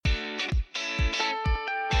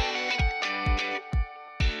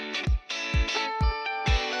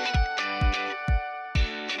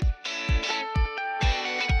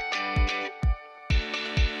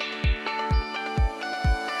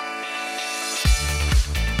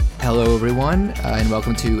Hello, everyone, and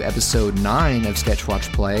welcome to episode 9 of Sketch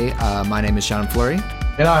Watch Play. My name is Sean Fleury.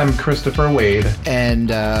 And I'm Christopher Wade.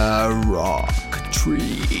 And Rock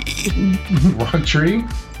Tree. Rock Tree?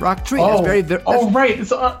 Rock Tree. Oh, right.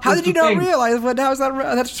 How did you not realize? How is that?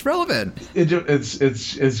 That's relevant.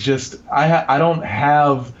 It's just I don't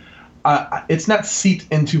have. It's not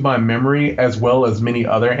seeped into my memory as well as many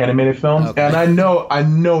other animated films, okay. And I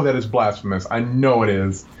know that it's blasphemous. I know it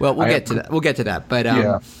is. Well, we'll get to that. But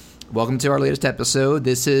yeah. Welcome to our latest episode.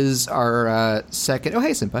 This is our second... Oh,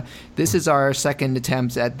 hey, Simpa. This is our second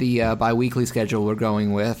attempt at the bi-weekly schedule we're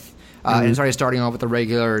going with. And it's already starting off with a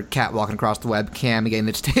regular cat walking across the webcam and getting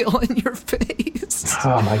its tail in your face.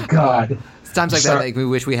 Oh, my God. Times like that, like, we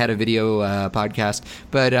wish we had a video podcast.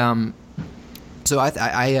 But, so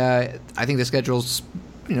I think the schedule's,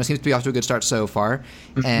 seems to be off to a good start so far.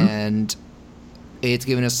 Mm-hmm. And it's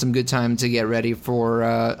given us some good time to get ready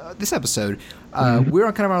for this episode. We're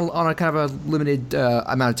on kind of a limited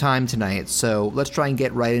amount of time tonight, so let's try and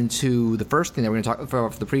get right into the first thing that we're going to talk for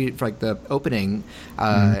the opening.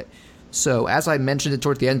 So as I mentioned it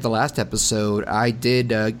towards the end of the last episode, I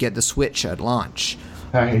did get the Switch at launch.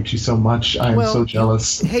 I hate you so much. I'm so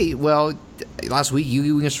jealous. Hey, well, last week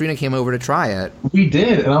you and Serena came over to try it. We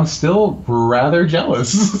did, and I'm still rather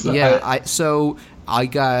jealous. Yeah, I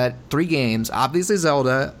got 3 games, obviously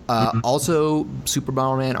Zelda, also Super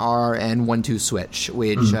Bomberman R and 1-2 Switch,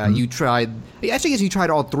 which you tried. Actually, I guess you tried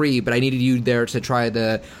all 3, but I needed you there to try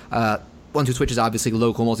the 1-2 Switch is obviously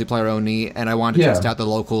local multiplayer only, and I wanted to test out the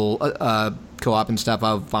local co-op and stuff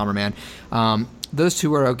of Bomberman. Those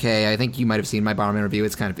 2 are okay. I think you might have seen my Bomberman review.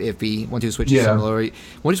 It's kind of iffy. 1-2 Switch is similar.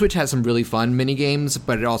 1-2 Switch has some really fun mini games,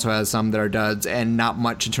 but it also has some that are duds, and not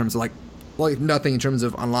much in terms of nothing in terms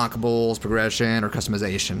of unlockables, progression, or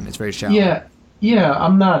customization. It's very shallow. Yeah.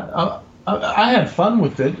 I'm not. I had fun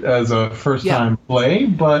with it as a first-time play,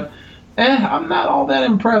 but I'm not all that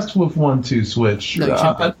impressed with 1-2 Switch. No,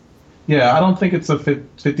 I don't think it's a $50,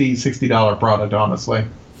 $60 product, honestly.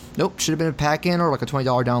 Nope, should have been a pack-in or like a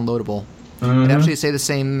 $20 downloadable. I'd actually say the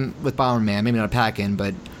same with Bomberman. Maybe not a pack-in,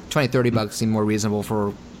 but $20-$30 seem more reasonable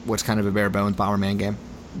for what's kind of a bare-bones Bomberman game.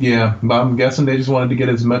 Yeah, but I'm guessing they just wanted to get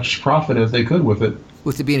as much profit as they could with it.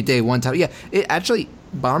 With it being a day one title. Yeah, actually,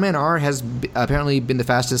 Bomberman R has apparently been the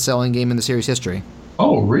fastest-selling game in the series history.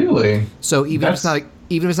 Oh, really? So even if it's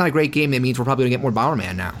not a great game, it means we're probably going to get more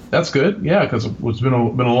Bomberman now. That's good, yeah, because it's been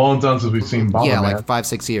a long time since we've seen Bomberman. Yeah, like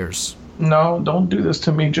 5-6 years. No, don't do this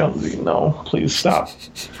to me, Jonesy. No, please stop.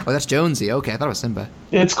 Oh, that's Jonesy. Okay, I thought it was Simba.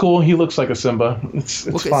 It's cool. He looks like a Simba. It's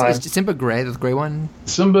fine. Is Simba gray, the gray one?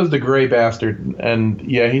 Simba's the gray bastard, and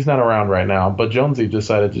yeah, he's not around right now. But Jonesy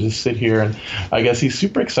decided to just sit here, and I guess he's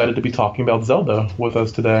super excited to be talking about Zelda with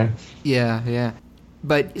us today. Yeah.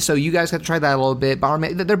 But, so you guys got to try that a little bit.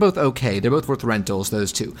 Bomberman, they're both okay. They're both worth rentals,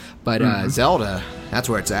 those 2. But Zelda, that's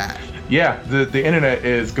where it's at. Yeah, the internet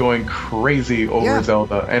is going crazy over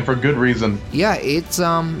Zelda, and for good reason. Yeah, it's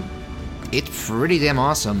pretty damn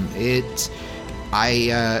awesome. It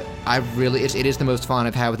is the most fun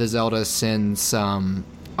I've had with a Zelda since,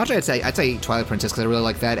 actually, I'd say Twilight Princess, because I really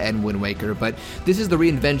like that, and Wind Waker. But this is the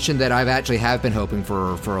reinvention that I've actually have been hoping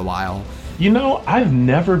for a while. I've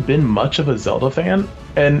never been much of a Zelda fan,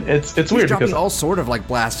 and it's weird because all sort of like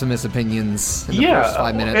blasphemous opinions in the first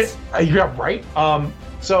 5 minutes. Yeah, right.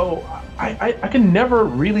 So I can never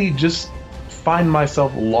really just find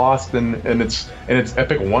myself lost in its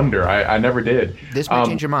epic wonder. I never did. This might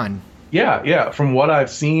change your mind. Yeah. From what I've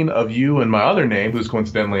seen of you and my other name, who's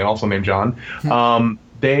coincidentally also named John,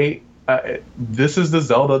 this is the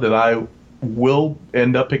Zelda that I will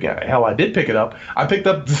end up picking. Hell, I did pick it up. I picked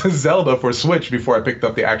up Zelda for Switch before I picked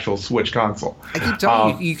up the actual Switch console. I keep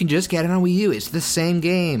telling you can just get it on Wii U. It's the same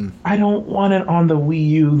game. I don't want it on the Wii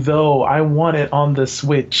U though. I want it on the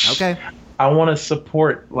Switch. Okay. I want to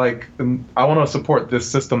support this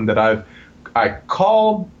system that I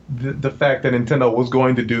called the fact that Nintendo was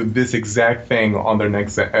going to do this exact thing on their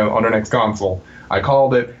next console. I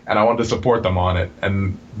called it, and I wanted to support them on it.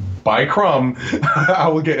 And by crumb, I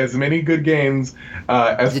will get as many good games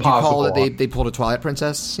as possible. Did you call it they pulled a Twilight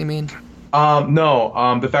Princess, you mean?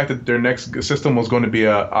 No. The fact that their next system was going to be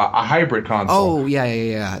a hybrid console. Oh,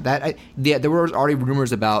 yeah. There were already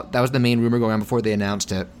rumors about... That was the main rumor going on before they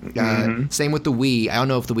announced it. Same with the Wii. I don't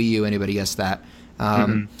know if the Wii U, anybody guessed that.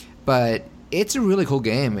 But it's a really cool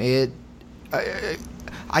game.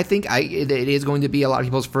 I think it is going to be a lot of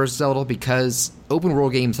people's first Zelda because open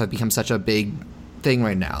world games have become such a big thing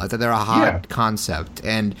right now. That they're a hot concept,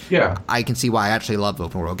 and I can see why I actually love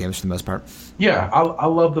open world games for the most part. Yeah, I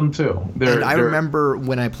love them too. I remember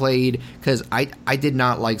when I played, because I did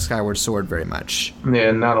not like Skyward Sword very much.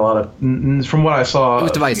 Yeah, not a lot of. From what I saw, it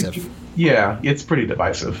was divisive. Yeah, it's pretty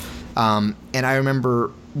divisive. And I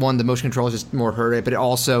remember the motion controls just more hurt it, but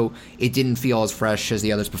it didn't feel as fresh as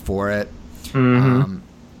the others before it. Mm-hmm.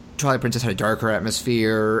 Twilight Princess had a darker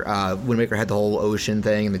atmosphere. Wind Waker had the whole ocean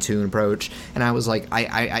thing and the toon approach, and I was like,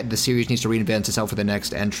 the series needs to reinvent itself for the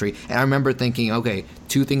next entry. And I remember thinking, okay,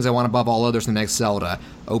 2 things I want above all others in the next Zelda: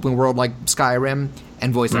 open world like Skyrim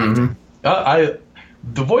and voice acting.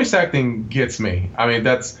 The voice acting gets me. I mean,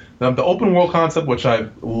 that's the open world concept, which I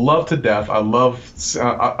love to death. I love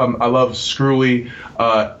screwy,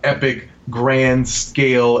 epic, grand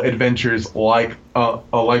scale adventures like Breath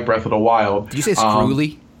of the Wild. Did you say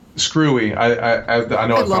screwy? Screwy. I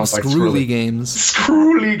know I it love sounds like screwy games.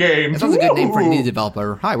 Screwy games. That sounds a good name for an indie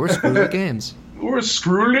developer. Hi, we're Screwy Games. We're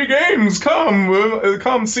Screwy Games.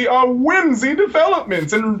 Come see our whimsy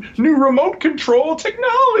developments and new remote control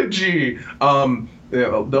technology.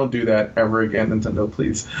 Don't do that ever again, Nintendo,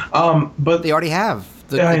 please. But they already have.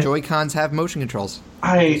 The Joy-Cons have motion controls.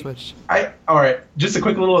 All right. Just a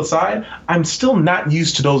quick little aside. I'm still not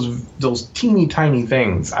used to those teeny tiny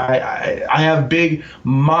things. I have big,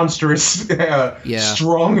 monstrous,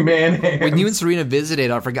 strong man hands. When you and Serena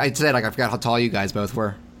visited, I forgot how tall you guys both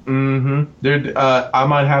were. Mm-hmm. I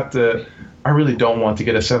might have to. I really don't want to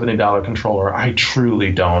get a $70 controller. I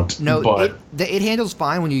truly don't. No, but it handles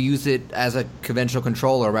fine when you use it as a conventional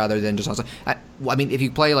controller rather than just. I mean, if you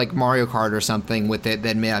play like Mario Kart or something with it,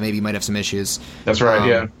 then maybe you might have some issues. That's right.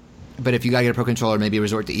 Yeah. But if you gotta get a pro controller, maybe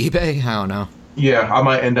resort to eBay. I don't know. Yeah, I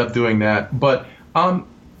might end up doing that. But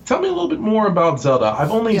tell me a little bit more about Zelda. I've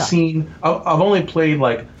only played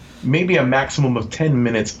like maybe a maximum of 10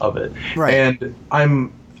 minutes of it, right? And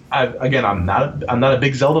I'm not a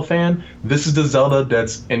big Zelda fan. This is the Zelda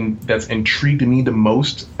that's intrigued me the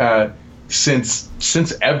most since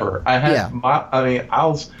ever.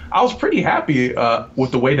 I was pretty happy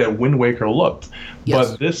with the way that Wind Waker looked,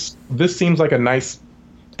 but this seems like a nice.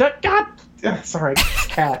 Sorry,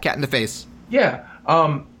 cat. Cat in the face. Yeah.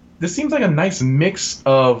 This seems like a nice mix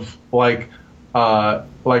of real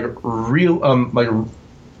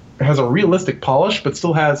it has a realistic polish, but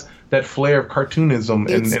still has that flair of cartoonism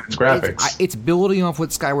in its graphics. It's building off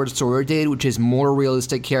what Skyward Sword did, which is more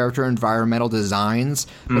realistic character environmental designs,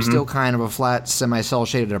 but still kind of a flat, semi-cel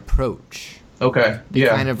shaded approach. Okay. They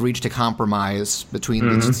kind of reached a compromise between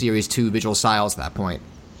the Series 2 visual styles at that point.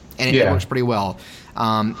 And it works pretty well.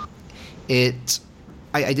 I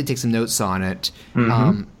did take some notes on it.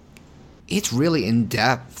 It's really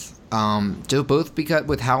in-depth. Both because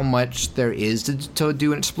with how much there is to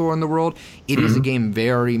do and explore in the world, it is a game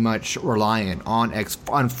very much reliant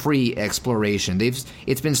on free exploration.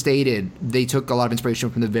 It's been stated they took a lot of inspiration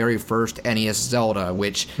from the very first NES Zelda,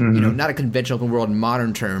 which not a conventional open world in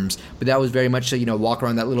modern terms, but that was very much walk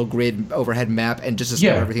around that little grid overhead map and just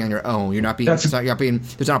discover everything on your own. You're not being there's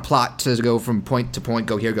not a plot to go from point to point,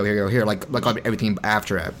 go here, go here, go here, like everything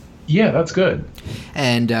after it. Yeah, that's good.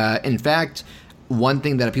 And in fact, one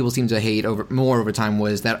thing that people seem to hate over time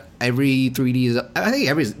was that every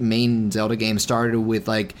main Zelda game started with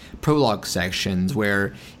like prologue sections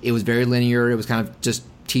where it was very linear. It was kind of just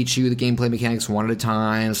teach you the gameplay mechanics one at a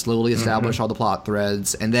time, slowly establish all the plot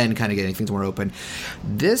threads, and then kind of getting things more open.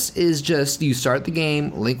 This is just you start the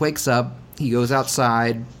game, Link wakes up, he goes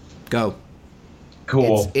outside, go.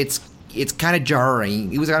 Cool. It's kind of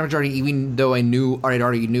jarring. It was kind of jarring, even though I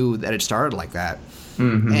already knew that it started like that.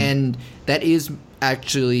 And that is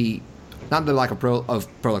actually not the lack of prologue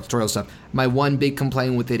tutorial stuff. My one big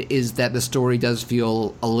complaint with it is that the story does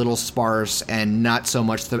feel a little sparse and not so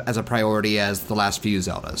much as a priority as the last few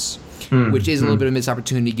Zeldas, which is a little bit of a missed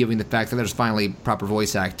opportunity given the fact that there's finally proper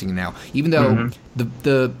voice acting now. Even though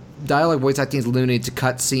the dialogue voice acting is limited to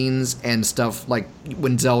cutscenes and stuff like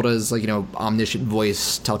when Zelda's omniscient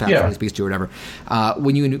voice telepathically speaks to you or whatever.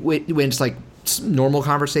 When it's like normal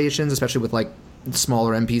conversations, especially with like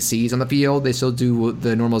smaller NPCs on the field, they still do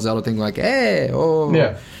the normal Zelda thing like, hey, oh.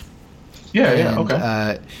 Yeah,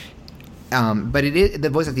 okay. But the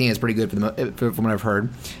voice acting is pretty good from what I've heard.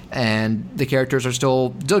 And the characters are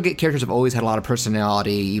characters have always had a lot of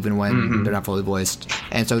personality, even when they're not fully voiced.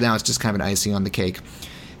 And so now it's just kind of an icing on the cake.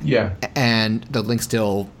 Yeah. And the Link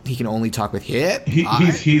he can only talk with hip.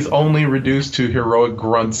 He's only reduced to heroic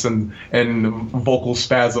grunts and vocal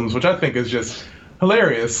spasms, which I think is just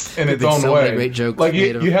hilarious in its own way. Great jokes. Like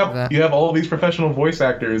you have all these professional voice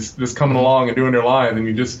actors just coming along and doing their lines, and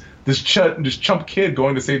you just this chump kid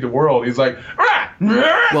going to save the world. He's like,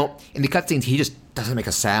 well, in the cutscenes, he just doesn't make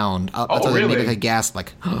a sound. That's Oh, why they really? make like a gasp,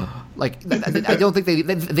 like, like I don't think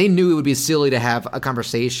they knew it would be silly to have a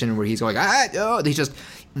conversation where he's going, oh,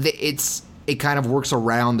 it kind of works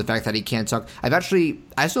around the fact that he can't talk. I still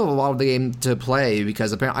have a lot of the game to play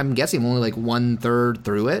because apparently I'm guessing I'm only like 1/3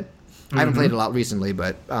 through it. I haven't played it a lot recently,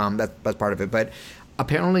 but that's part of it. But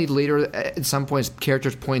apparently later at some points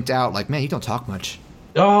characters point out like, man, you don't talk much.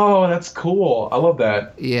 Oh, that's cool. I love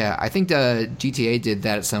that. Yeah, I think GTA did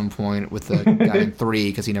that at some point with the guy in 3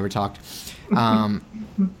 because he never talked.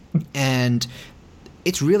 And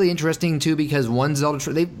it's really interesting too because one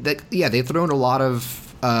Zelda they've thrown a lot of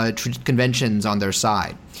conventions on their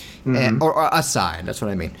side, or a side. That's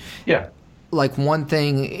what I mean. Yeah. Like one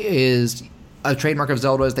thing is a trademark of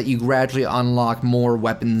Zelda is that you gradually unlock more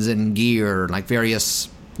weapons and gear, like various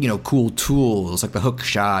cool tools like the hook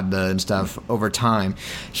shot and stuff over time.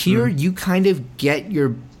 Here, you kind of get your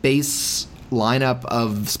base lineup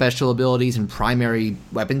of special abilities and primary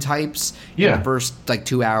weapon types in the first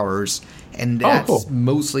 2 hours, and that's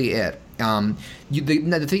mostly it. One of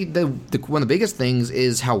the biggest things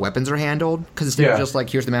is how weapons are handled, because instead of just like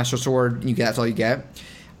here's the Master Sword, that's all you get.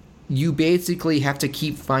 You basically have to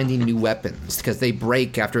keep finding new weapons because they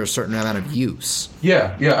break after a certain amount of use.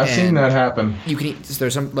 Yeah, I've seen that happen. You can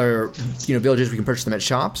there's some villages where you can purchase them at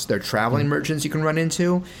shops. There are traveling merchants you can run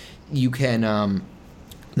into. You can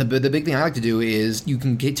the big thing I like to do is you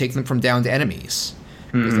can take them from down to enemies.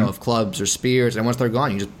 Because they'll have clubs or spears, and once they're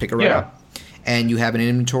gone, you just pick it right up. And you have an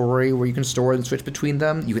inventory where you can store and switch between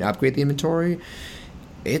them. You can upgrade the inventory.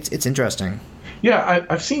 It's interesting. Yeah,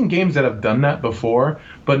 I've seen games that have done that before,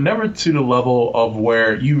 but never to the level of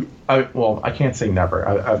where I can't say never.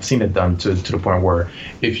 I've seen it done to the point where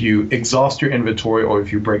if you exhaust your inventory or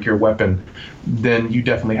if you break your weapon, then you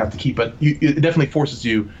definitely have to keep it. It definitely forces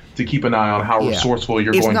you to keep an eye on how resourceful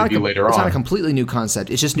you're going to be later on. It's not a completely new concept.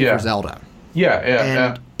 It's just new for Zelda.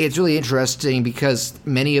 Yeah. It's really interesting because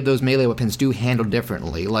many of those melee weapons do handle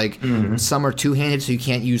differently. Like, some are two-handed, so you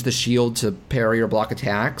can't use the shield to parry or block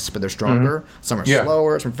attacks, but they're stronger. Some are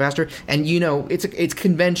slower, some are faster. And, it's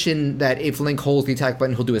convention that if Link holds the attack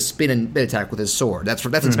button, he'll do a spin and bit attack with his sword. That's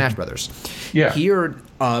in Smash Brothers. Yeah. Here,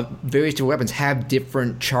 various different weapons have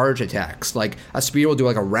different charge attacks. Like, a spear will do,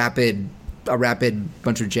 like, a rapid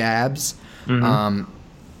bunch of jabs.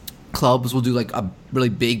 Clubs will do like a really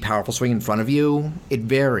big, powerful swing in front of you. It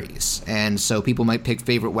varies, and so people might pick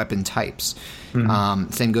favorite weapon types.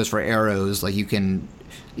 Same goes for arrows. Like they're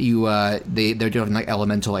doing like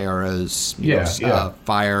elemental arrows.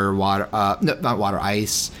 Fire, water, not water,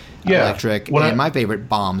 ice, electric, and my favorite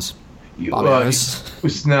bombs.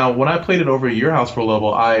 Arrows. Now, when I played it over at your house for a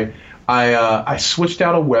level, I switched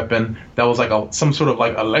out a weapon that was like some sort of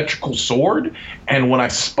like electrical sword, and when I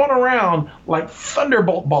spun around, like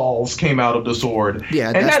thunderbolt balls came out of the sword.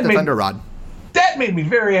 Yeah, and that's the Thunder Rod. That made me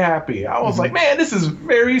very happy. I was like, man, this is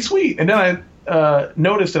very sweet. And then I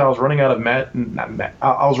noticed that I was running out of I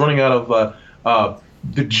was running out of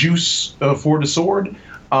the juice for the sword,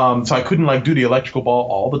 so I couldn't do the electrical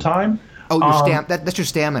ball all the time. Oh, that's your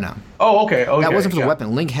stamina. Oh, okay. That wasn't for the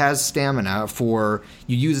weapon. Link has stamina for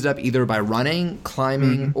you use it up either by running,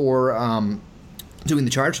 climbing, or doing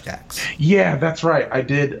the charge attacks. Yeah, that's right. I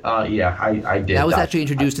did. I did. That was actually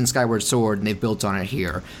introduced in Skyward Sword, and they've built on it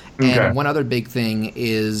here. And one other big thing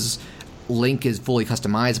is Link is fully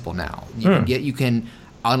customizable now. You can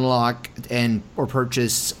unlock or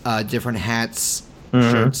purchase different hats,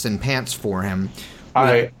 shirts, and pants for him.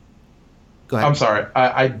 Go ahead. I'm sorry.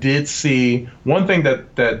 I did see one thing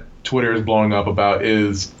that Twitter is blowing up about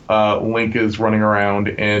is Link is running around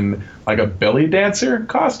in like a belly dancer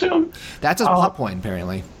costume. That's a plot point,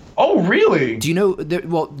 apparently. Oh, really? Do you know?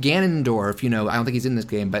 Ganondorf. I don't think he's in this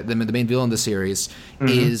game, but the main villain of the series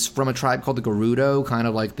is from a tribe called the Gerudo, kind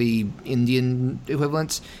of like the Indian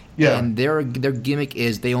equivalent. Yeah. And their gimmick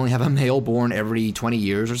is they only have a male born every 20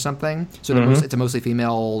 years or something. So it's a mostly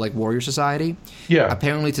female warrior society. Yeah.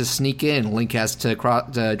 Apparently, to sneak in, Link has to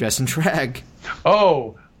dress in drag.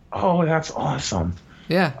 Oh, that's awesome.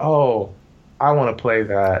 Yeah. Oh, I want to play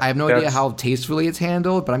that. I have no idea how tastefully it's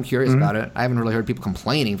handled, but I'm curious about it. I haven't really heard people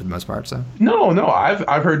complaining for the most part. So no,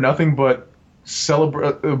 I've heard nothing but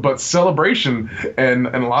celebration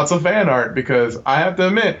and lots of fan art, because I have to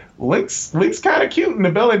admit, Link's kind of cute in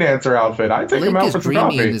the belly dancer outfit. I take him out for some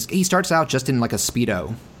coffee. He starts out just in like a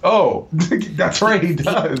Speedo. Oh, that's right, he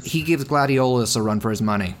does. He gives Gladiolus a run for his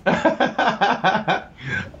money.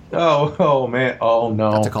 Oh man, oh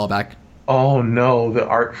no. That's a callback. Oh no, the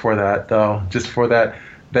art for that though, just for that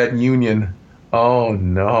union. Oh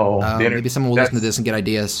no. Maybe someone will listen to this and get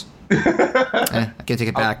ideas. I can't take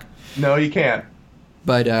it back. No, you can't.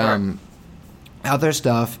 But other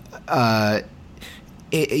stuff.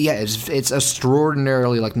 It's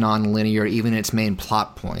extraordinarily like non-linear, even its main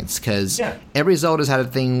plot points, because every Zelda's had a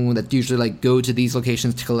thing that usually like go to these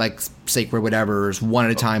locations to collect sacred whatevers one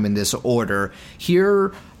at a time in this order.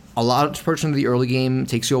 Here, a large portion of the early game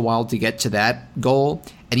takes you a while to get to that goal,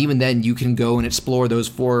 and even then you can go and explore those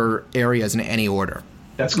 4 areas in any order.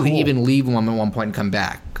 That's cool. You can even leave one at one point and come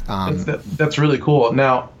back. That's really cool.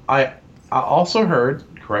 Now, I also heard,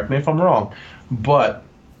 correct me if I'm wrong, but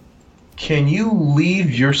can you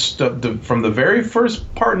leave your stuff from the very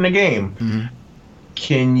first part in the game? Mm-hmm.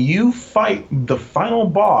 Can you fight the final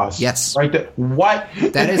boss? Yes. Right there. What?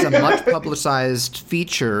 That is a much publicized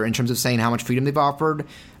feature in terms of saying how much freedom they've offered.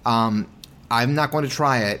 I'm not going to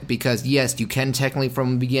try it because, yes, you can technically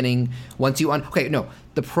from the beginning, once you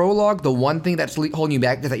the prologue, the one thing that's holding you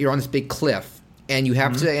back is that you're on this big cliff and you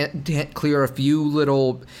have to clear a few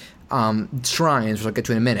little shrines, which I'll get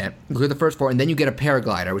to in a minute. Clear the first 4, and then you get a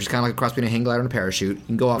paraglider, which is kind of like a cross between a hang glider and a parachute. You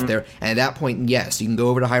can go off there, and at that point, yes, you can go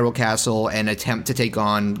over to Hyrule Castle and attempt to take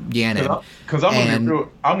on Ganon. Because I'm going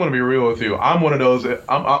to be real with you. I'm one of those.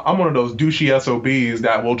 I'm one of those douchey SOBs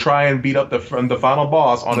that will try and beat up the final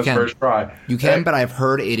boss on his first try. You can, but I've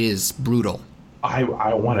heard it is brutal. I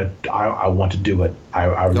want to do it. I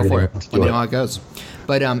go really for it. Want to Let me know how it goes.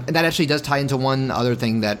 But that actually does tie into one other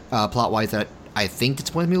thing that plot-wise that I think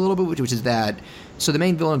disappointed me a little bit, which is that so the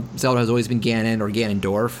main villain of Zelda has always been Ganon or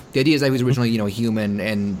Ganondorf. The idea is that he was originally human,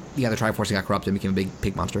 and the Triforce got corrupted and became a big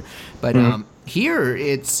pig monster. But here,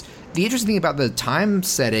 it's the interesting thing about the time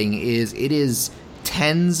setting is it is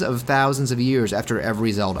tens of thousands of years after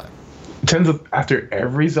every Zelda. After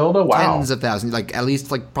every Zelda? Wow. Tens of thousands, like at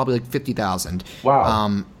least like probably like 50,000.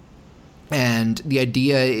 Wow. And the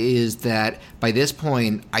idea is that by this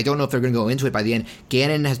point, I don't know if they're going to go into it by the end,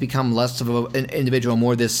 Ganon has become less of an individual,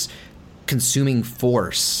 more this consuming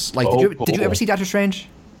force. Like, did you ever see Doctor Strange?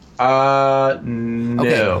 No.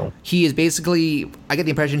 Okay. He is basically, I get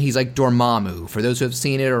the impression he's like Dormammu. For those who have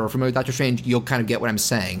seen it or are familiar with Doctor Strange, you'll kind of get what I'm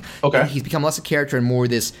saying. Okay. He's become less a character and more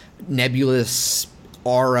this nebulous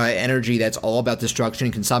aura energy that's all about destruction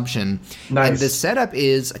and consumption. Nice. And the setup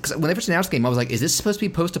is, because when they first announced the game, I was like, is this supposed to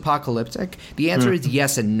be post-apocalyptic? The answer is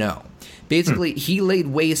yes and no. Basically, he laid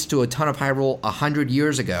waste to a ton of Hyrule 100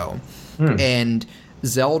 years ago, and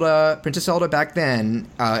Princess Zelda back then,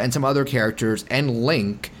 and some other characters, and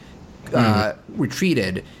Link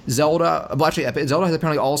retreated. Zelda has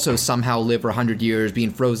apparently also somehow lived for 100 years,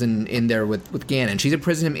 being frozen in there with Ganon. She's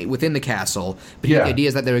imprisoned him within the castle, but the idea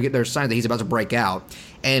is that there are signs that he's about to break out.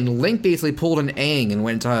 And Link basically pulled an Aang and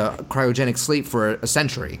went into cryogenic sleep for a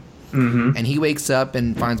century. Mm-hmm. And he wakes up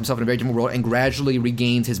and finds himself in a very different world and gradually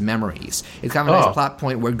regains his memories. It's kind of a nice plot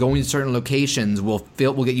point where going to certain locations will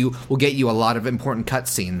get you a lot of important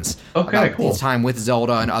cutscenes. Okay, cool. His time with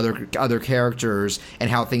Zelda and other characters and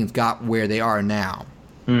how things got where they are now.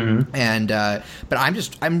 Mm-hmm. And but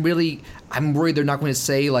I'm worried they're not going to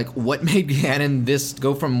say like what made Ganon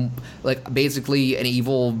go from like basically an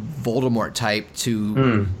evil Voldemort type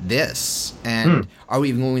to this, and are we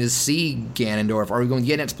even going to see Ganondorf? Are we going to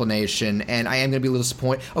get an explanation? And I am going to be a little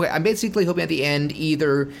disappointed. Okay, I'm basically hoping at the end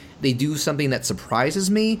either they do something that surprises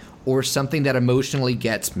me or something that emotionally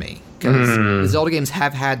gets me. Because the Zelda games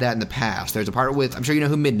have had that in the past. There's a part with, I'm sure you know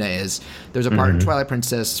who Midna is. There's a part in Twilight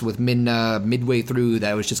Princess with Midna midway through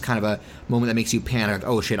that was just kind of a moment that makes you panic. Like,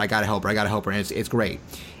 oh shit, I gotta help her, and it's great.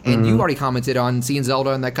 And you already commented on seeing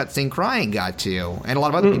Zelda in that cutscene crying got to you. And a lot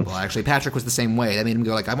of other people, actually. Patrick was the same way. That made him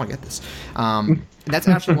go like, I want to get this. And that's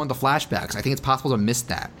actually one of the flashbacks. I think it's possible to miss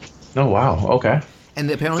that. Oh, wow. Okay. And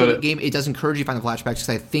apparently the game, it does encourage you to find the flashbacks because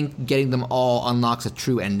I think getting them all unlocks a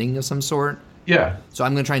true ending of some sort. Yeah. So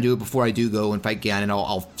I'm going to try and do it before I do go and fight Ganon, and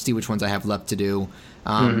I'll see which ones I have left to do.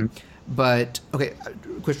 But, okay,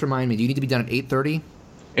 Chris, remind me, do you need to be done at 8:30?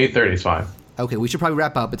 8:30 is fine. Okay, we should probably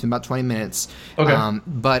wrap up. It's been about 20 minutes. Okay.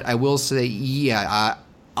 But I will say,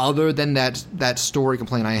 other than that story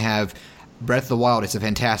complaint I have, Breath of the Wild is a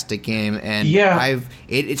fantastic game, and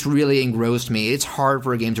it's really engrossed me. It's hard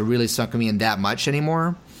for a game to really suck me in that much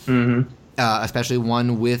anymore, especially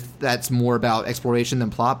one that's more about exploration than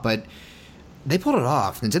plot, but they pulled it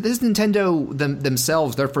off. This is Nintendo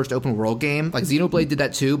themselves, their first open world game. Like Xenoblade did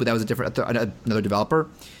that too, but that was another developer.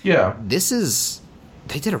 Yeah.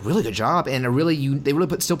 They did a really good job, and they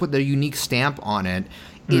really still put their unique stamp on it.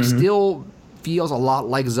 It still feels a lot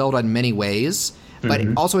like Zelda in many ways, but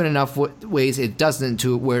also in enough ways it doesn't,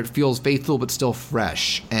 to where it feels faithful but still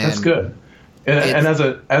fresh. And that's good. And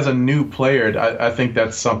as a new player, I think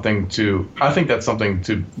that's something to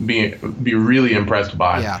be really impressed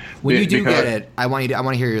by. Yeah, when you do get it, I want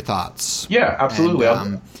to hear your thoughts. Yeah, absolutely.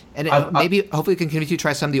 Maybe hopefully you can continue to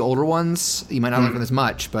try some of the older ones. You might not like them as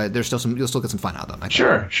much, but there's you'll still get some fun out of them.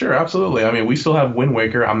 Sure, absolutely. I mean, we still have Wind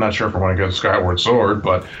Waker. I'm not sure if I want to go Skyward Sword,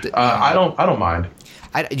 but I don't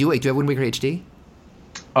do you have Wind Waker HD?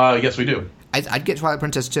 Yes, we do. I'd get Twilight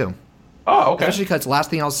Princess too. Oh, okay. Especially because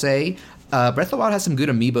last thing I'll say, Breath of the Wild has some good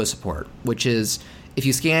amiibo support, which is if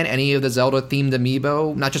you scan any of the Zelda-themed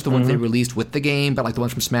amiibo, not just the ones they released with the game, but like the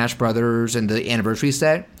ones from Smash Brothers and the Anniversary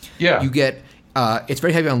set, you get... it's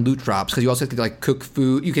very heavy on loot drops because you also have to like cook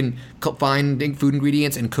food. You can find food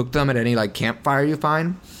ingredients and cook them at any like campfire you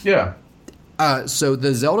find. Yeah. So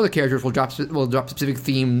the Zelda characters will drop specific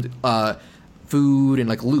themed food and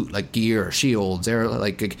like loot, like gear, shields.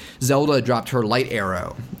 Like Zelda dropped her light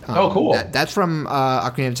arrow. Oh, cool. That's from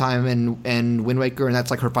Ocarina of Time and Wind Waker, and that's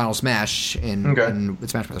like her final smash in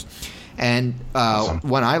Smash Bros. And awesome.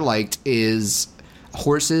 One I liked is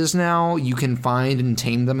horses. Now you can find and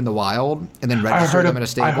tame them in the wild, and then register them at a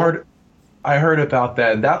stable. I heard about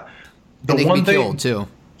that. They can be killed too.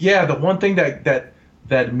 Yeah, the one thing that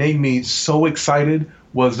made me so excited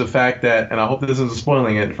was the fact that, and I hope this isn't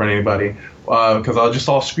spoiling it for anybody, because I just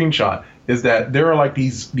saw a screenshot, is that there are like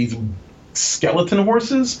these skeleton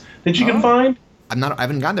horses that you can find. I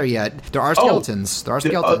haven't gotten there yet. There are skeletons. But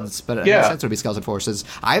it makes sense it would be skeleton horses.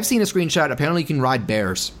 I've seen a screenshot. Apparently, you can ride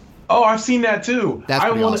bears. Oh, I've seen that too. That's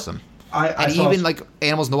pretty awesome. Even like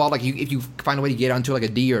animals in the wild, like if you find a way to get onto like a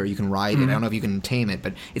deer, you can ride it. I don't know if you can tame it,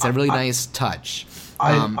 but it's a really nice touch.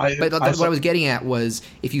 What I was getting at was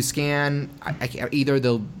if you scan either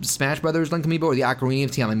the Smash Brothers Link amiibo or the Ocarina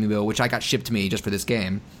of Time amiibo, which I got shipped to me just for this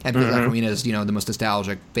game, and because Ocarina is the most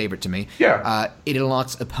nostalgic favorite to me. Yeah. It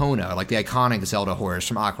unlocks Epona, like the iconic Zelda horse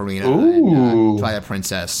from Ocarina and Twilight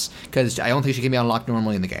Princess, because I don't think she can be unlocked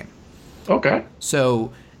normally in the game. Okay.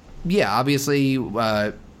 So, yeah, obviously.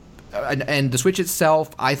 And the Switch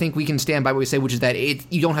itself, I think we can stand by what we say, which is that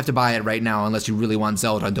you don't have to buy it right now unless you really want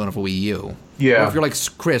Zelda and don't have a Wii U. Yeah. Or if you're like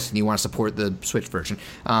Chris and you want to support the Switch version.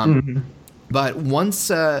 But once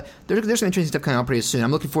there's some interesting stuff coming out pretty soon.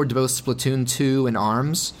 I'm looking forward to both Splatoon 2 and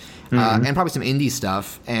ARMS, and probably some indie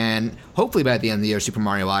stuff. And hopefully by the end of the year, Super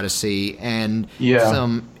Mario Odyssey and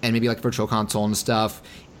maybe like Virtual Console and stuff.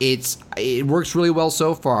 It works really well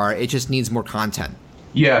so far. It just needs more content.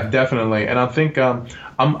 Yeah, definitely. And I think I'm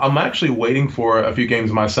actually waiting for a few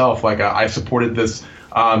games myself. Like I supported this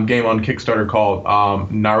game on Kickstarter called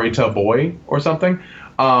Narita Boy or something.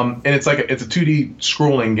 And it's a 2D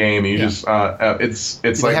scrolling game. And you just it's Do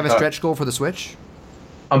like they have a stretch goal for the Switch?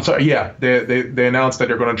 I'm sorry. Yeah, they announced that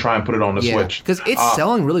they're going to try and put it on the Switch because it's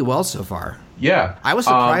selling really well so far. Yeah, I was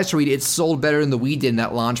surprised to read it sold better than the Wii did in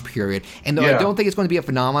that launch period. And though I don't think it's going to be a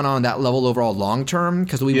phenomenon on that level overall long term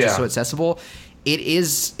because the Wii was just so accessible.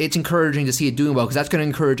 It's encouraging to see it doing well because that's going to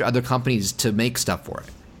encourage other companies to make stuff for it.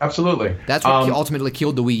 Absolutely. That's what ultimately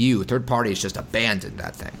killed the Wii U. Third parties just abandoned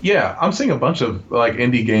that thing. Yeah, I'm seeing a bunch of like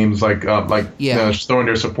indie games just throwing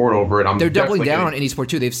their support over it. They're doubling down on indie support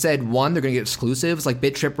too. They've said one, they're going to get exclusives. Like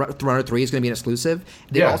Bit Trip Runner 3 is going to be an exclusive.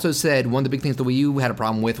 They also said one of the big things the Wii U had a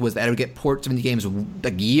problem with was that it would get ports of indie games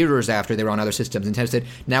like years after they were on other systems. Nintendo said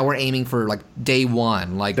now we're aiming for like day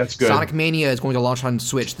one. Like that's good. Sonic Mania is going to launch on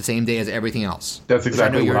Switch the same day as everything else. That's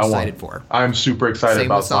exactly what I want. Excited for. I'm super excited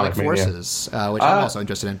about Sonic Mania. Forces, which I'm also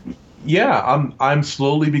interested in. Yeah, I'm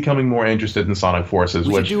slowly becoming more interested in Sonic Forces.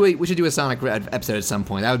 We should do a Sonic episode at some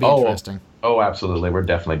point. That would be interesting. Oh, absolutely. We're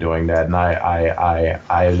definitely doing that, and I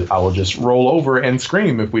will just roll over and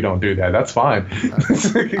scream if we don't do that. That's fine.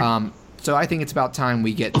 So I think it's about time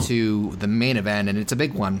we get to the main event, and it's a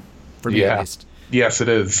big one for me at least. Yes, it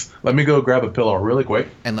is. Let me go grab a pillow really quick.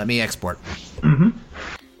 And let me export.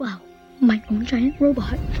 Wow, my own giant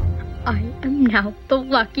robot. I am now the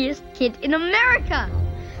luckiest kid in America.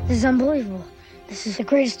 This is unbelievable. This is the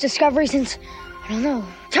greatest discovery since, I don't know,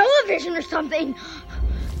 television or something.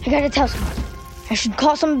 I gotta tell someone. I should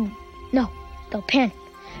call some... No, they'll panic.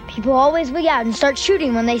 People always wig out and start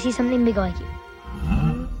shooting when they see something big like you.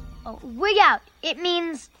 Oh, wig out. It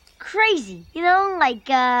means crazy. You know, like,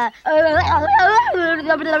 No!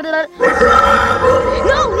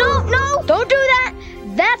 Don't do that!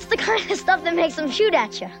 That's the kind of stuff that makes them shoot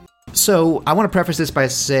at you. So, I want to preface this by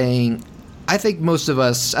saying... I think most of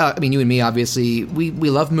us, you and me, obviously, we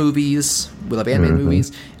love movies. We love animated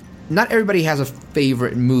movies. Not everybody has a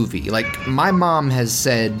favorite movie. Like, my mom has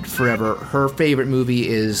said forever her favorite movie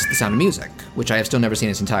is The Sound of Music, which I have still never seen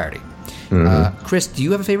in its entirety. Chris, do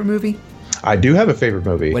you have a favorite movie? I do have a favorite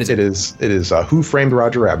movie. What is it? It is Who Framed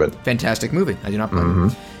Roger Rabbit. Fantastic movie. I do not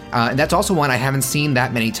blame And that's also one I haven't seen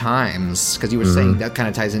that many times, because you were saying that kind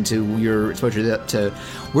of ties into your exposure to.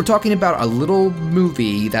 We're talking about a little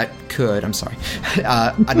movie that could, I'm sorry,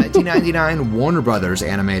 a 1999 Warner Brothers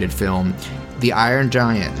animated film, The Iron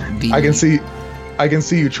Giant. I can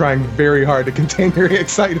see you trying very hard to contain your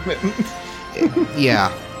excitement.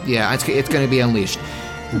 Yeah, it's going to be unleashed.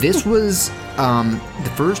 This was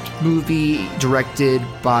the first movie directed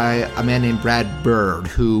by a man named Brad Bird,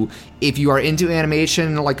 who, if you are into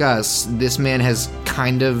animation like us, this man has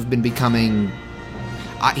kind of been becoming...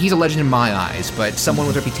 he's a legend in my eyes, but someone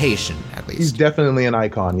with reputation, at least. He's definitely an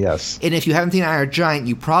icon, yes. And if you haven't seen Iron Giant,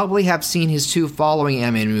 you probably have seen his two following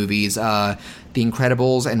animated movies, The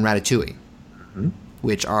Incredibles and Ratatouille,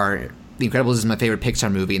 which are... The Incredibles is my favorite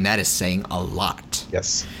Pixar movie, and that is saying a lot.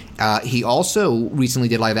 Yes. He also recently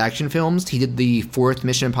did live-action films. He did the fourth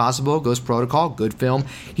Mission Impossible, Ghost Protocol, good film.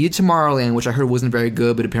 He did Tomorrowland, which I heard wasn't very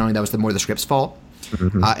good, but apparently that was more the script's fault.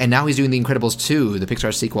 And now he's doing The Incredibles 2, the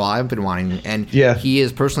Pixar sequel I've been wanting. And he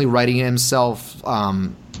is personally writing it himself.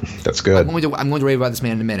 That's good. I'm going to rave about this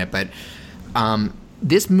man in a minute, but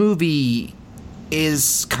this movie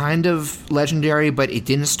is kind of legendary, but it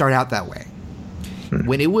didn't start out that way.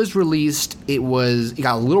 When it was released, it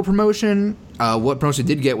got a little promotion. What promotion it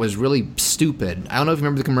did get was really stupid. I don't know if you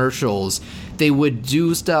remember the commercials. They would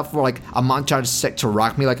do stuff for like a montage set to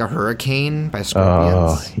Rock Me Like a Hurricane by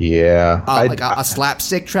Scorpions. Oh, yeah. Like a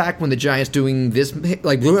slapstick track when the giant's doing this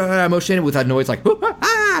like motion with that noise like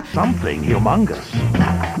Something humongous.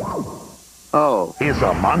 Oh, is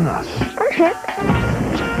among us.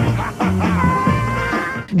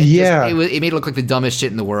 It made it look like the dumbest shit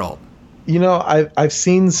in the world. You know, I've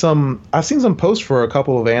seen some posts for a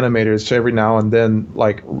couple of animators every now and then,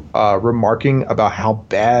 like remarking about how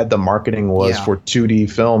bad the marketing was for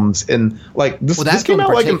 2D films, and like this came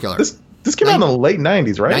out this came out in the late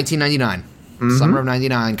 90s, right? 1999, summer of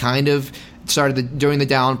 '99, kind of started during the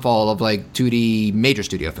downfall of like 2D major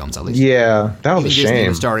studio films, at least. Yeah, that was a shame. Disney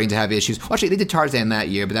was starting to have issues. Well, actually, they did Tarzan that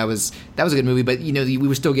year, but that was a good movie. But you know, we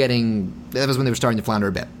were still getting that was when they were starting to flounder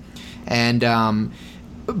a bit, and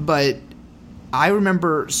but. I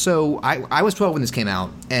remember, so I was 12 when this came out,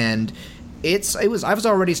 and I was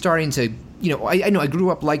already starting to, you know, I know I grew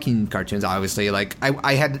up liking cartoons, obviously. Like,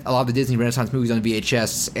 I had a lot of the Disney Renaissance movies on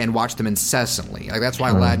VHS and watched them incessantly. Like, that's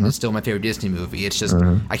why Aladdin is still my favorite Disney movie. It's just,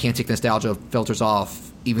 I can't take nostalgia filters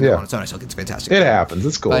off, even though on its own I still think it's fantastic. It happens.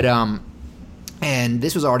 It's cool. But, and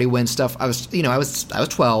this was already when stuff, I was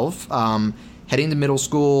 12, heading to middle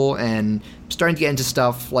school and starting to get into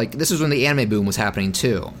stuff, like, this is when the anime boom was happening,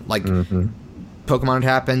 too. Like, Pokemon had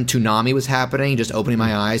happened, Toonami was happening, just opening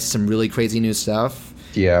my eyes to some really crazy new stuff.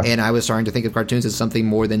 Yeah. And I was starting to think of cartoons as something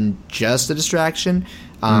more than just a distraction.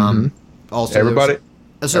 Also, everybody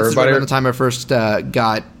around the time I first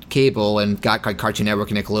got cable and got Cartoon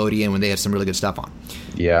Network and Nickelodeon when they had some really good stuff on.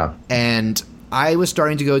 Yeah. And I was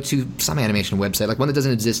starting to go to some animation website, like one that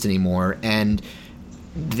doesn't exist anymore, and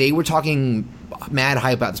they were talking mad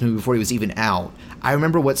hype about this movie before it was even out. I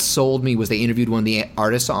remember what sold me was they interviewed one of the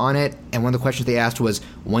artists on it, and one of the questions they asked was,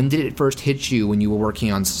 when did it first hit you when you were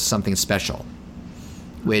working on something special?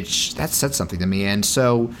 Which, that said something to me, and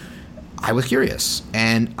so I was curious,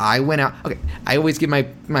 and I went out. Okay, I always give my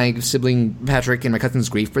sibling Patrick and my cousins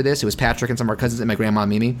grief for this. It was Patrick and some of our cousins and my grandma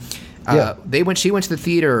Mimi. She went to the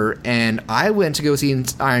theater, and I went to go see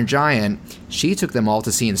Iron Giant. She took them all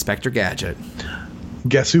to see Inspector Gadget.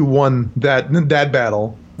 Guess who won that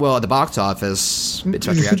battle? Well, at the box office,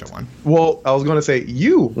 Inspector Gadget won. Well, I was going to say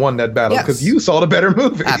you won that battle because you saw the better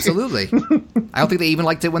movie. Absolutely. I don't think they even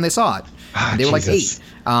liked it when they saw it. They were like 8.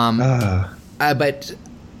 But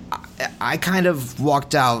I kind of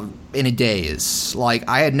walked out in a daze. Like,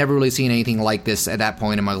 I had never really seen anything like this at that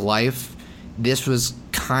point in my life. This was it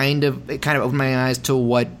kind of opened my eyes to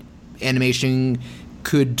what animation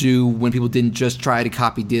could do when people didn't just try to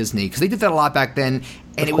copy Disney, because they did that a lot back then,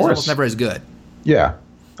 and it was almost never as good. Yeah.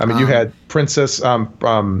 I mean, you had Princess,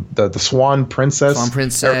 the Swan Princess. Swan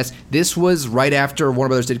Princess. This was right after Warner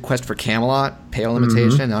Brothers did Quest for Camelot, Pale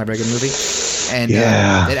Imitation, not a very good movie. And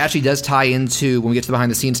it actually does tie into, when we get to the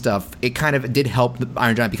behind-the-scenes stuff, it kind of did help the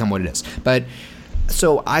Iron Giant become what it is. But,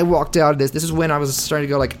 so I walked out of this. This is when I was starting to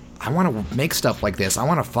go, like, I want to make stuff like this. I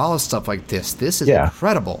want to follow stuff like this. This is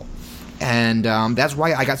incredible. And that's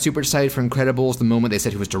why I got super excited for Incredibles the moment they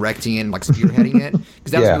said he was directing it and like spearheading it,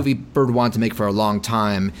 because that was a movie Bird wanted to make for a long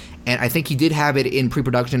time, and I think he did have it in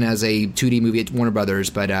pre-production as a 2D movie at Warner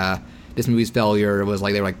Brothers, but this movie's failure was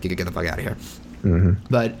like they were like, get the fuck out of here.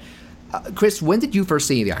 But Chris, when did you first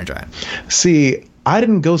see The Iron Giant? See, I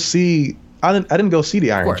didn't go see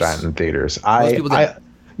The Iron Giant in theaters. Most people did.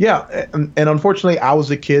 And unfortunately, I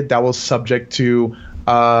was a kid that was subject to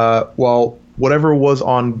well, whatever was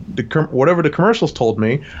on whatever the commercials told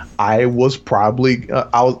me, I was probably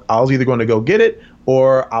I was either going to go get it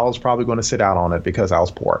or I was probably going to sit out on it because I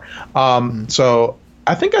was poor. So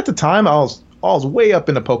I think at the time I was way up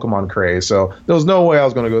in the Pokemon craze, so there was no way I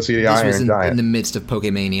was going to go see the Iron Giant. In the midst of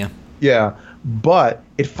Pokemania. Yeah, but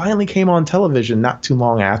it finally came on television not too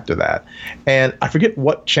long after that, and I forget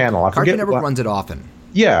what channel. Cartoon Network runs it often.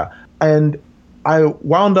 Yeah, and I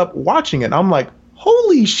wound up watching it, and I'm like,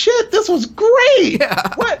 holy shit, this was great!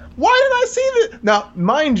 Yeah. What? Why did I see this? Now,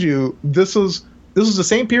 mind you, this was the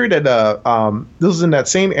same period that this was in that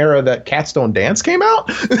same era that Cats Don't Dance came out.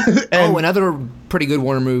 And, another pretty good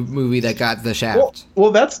Warner movie that got the shaft.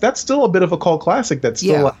 Well, that's still a bit of a cult classic. That's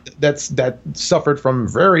still that suffered from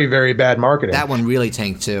very, very bad marketing. That one really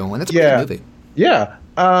tanked too, and that's a great movie. Yeah,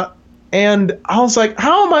 and I was like,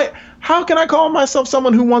 how can I call myself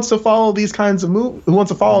someone who wants to follow these kinds of who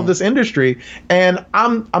wants to follow this industry, and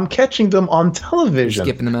I'm catching them on television,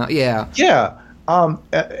 skipping them out. Yeah. And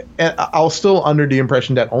I was still under the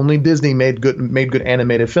impression that only Disney made good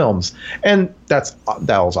animated films, and that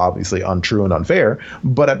was obviously untrue and unfair.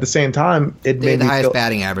 But at the same time, it made the me highest feel,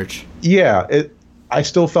 batting average. Yeah, I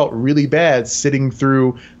still felt really bad sitting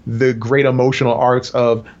through the great emotional arcs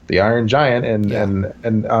of the Iron Giant and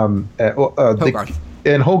Hogarth.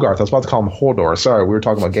 And Hogarth. I was about to call him Hodor. Sorry, we were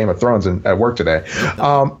talking about Game of Thrones at work today.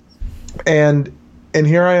 And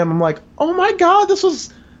here I am. I'm like, oh my god, this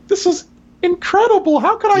was incredible.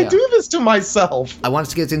 How could I do this to myself? I want us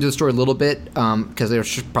to get into the story a little bit because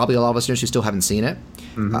there's probably a lot of listeners who still haven't seen it.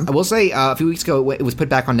 I will say a few weeks ago it was put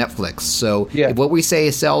back on Netflix. So if what we say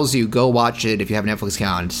sells you, go watch it if you have a Netflix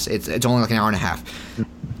account. It's only like an hour and a half.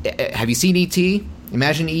 Have you seen E.T.?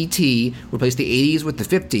 Imagine E.T. replace the 80s with the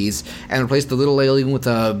 50s and replace the little alien with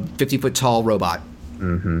a 50-foot tall robot.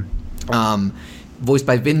 Voiced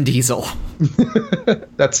by Vin Diesel.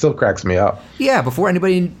 That still cracks me up. Yeah, before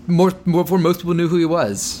before most people knew who he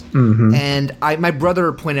was. And my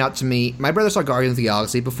brother pointed out to me, my brother saw Guardians of the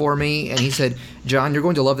Galaxy before me, and he said, John, you're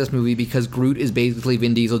going to love this movie because Groot is basically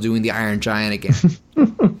Vin Diesel doing the Iron Giant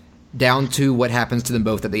again. Down to what happens to them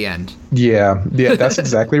both at the end. Yeah, that's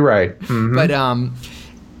exactly right. But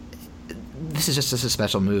this is just a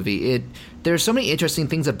special movie. There's so many interesting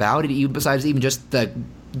things about it, even besides even just the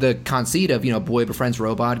conceit of, boy befriends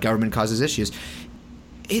robot, government causes issues.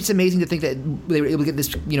 It's amazing to think that they were able to get this,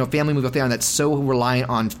 family movie out there that's so reliant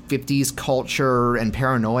on 50s culture and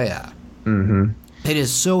paranoia. It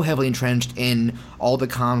is so heavily entrenched in all the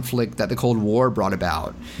conflict that the Cold War brought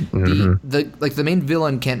about. The main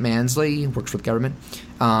villain, Kent Mansley, works for the government.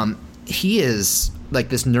 He is like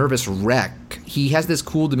this nervous wreck. He has this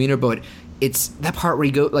cool demeanor, but it's that part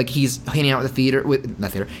where he's hanging out at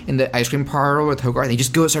the in the ice cream parlor with Hogarth, and he just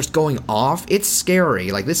starts going off. It's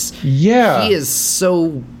scary. Like this. Yeah. He is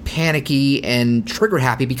so panicky and trigger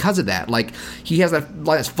happy because of that. Like he has that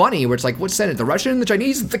line that's funny where it's like, what's that? The Russian, the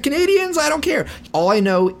Chinese, the Canadians? I don't care. All I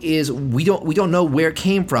know is we don't know where it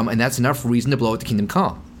came from, and that's enough reason to blow up the Kingdom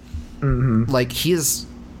Come. Like he is.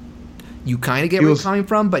 You kind of get where he's coming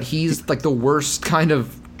from, but he's like the worst kind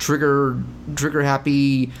of trigger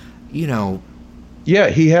happy. Yeah,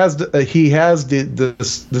 he has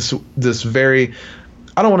this very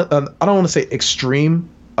I don't want to say extreme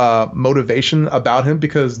motivation about him,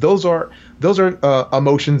 because those are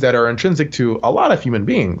emotions that are intrinsic to a lot of human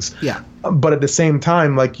beings. Yeah, but at the same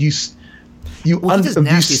time, like he does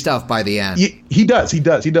nasty stuff by the end. He does.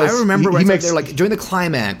 I remember when they're like during the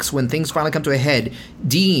climax when things finally come to a head.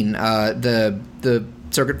 Dean, the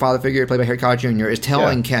surrogate father figure played by Harry Connick Jr., is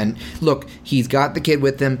telling Ken, look, he's got the kid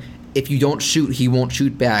with him. If you don't shoot, he won't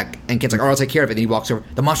shoot back. And Ken's like, all right, I'll take care of it. And he walks over.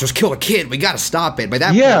 The monster's killed a kid. We got to stop it. By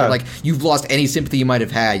that point, like, you've lost any sympathy you might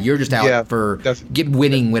have had. You're just out for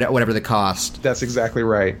winning whatever the cost. That's exactly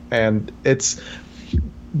right. And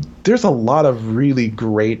there's a lot of really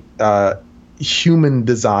great human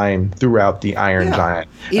design throughout the Iron Giant.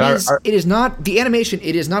 It is not the animation.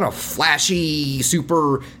 It is not a flashy,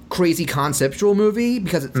 super crazy conceptual movie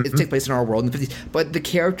because it takes place in our world in the 50s. But the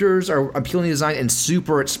characters are appealingly designed and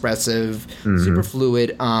super expressive, super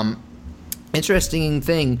fluid. Interesting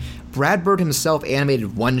thing, Brad Bird himself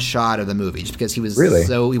animated one shot of the movie just because he was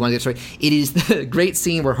he wanted to get started. It is the great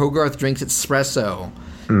scene where Hogarth drinks espresso.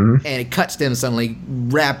 And it cuts to him suddenly,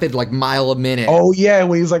 rapid, like mile a minute. Oh yeah,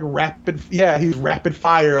 when he's like he's rapid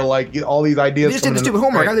fire, like all these ideas. He just did the stupid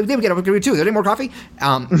homework. They didn't get up too. Is there any more coffee?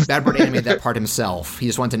 Bad Bird animated that part himself. He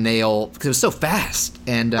just wanted to nail because it was so fast.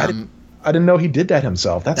 And I didn't know he did that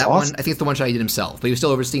himself. That's awesome. One, I think it's the one shot he did himself, but he was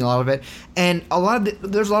still overseeing a lot of it. And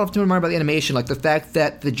there's a lot of to remind about the animation, like the fact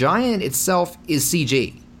that the giant itself is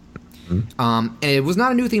CG. And it was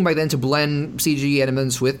not a new thing by then to blend CG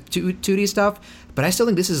elements with 2D stuff, but I still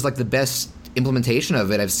think this is like the best implementation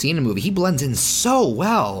of it I've seen in a movie. He blends in so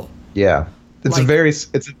well. Yeah. It's Like- a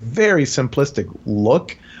very simplistic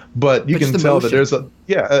look, but you But can just the tell that motion.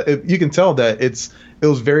 you can tell that it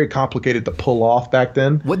was very complicated to pull off back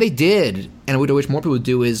then. What they did, and what I wish more people would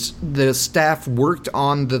do, is the staff worked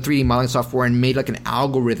on the 3D modeling software and made like an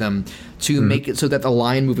algorithm to make it so that the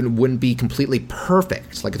line movement wouldn't be completely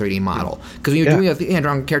perfect like a 3D model. Because when you're doing a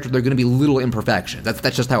hand-drawn character, there are going to be little imperfections.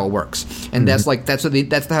 That's just how it works. And that's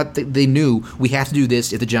how they knew we have to do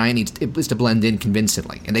this if the giant is to blend in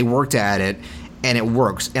convincingly. And they worked at it. And it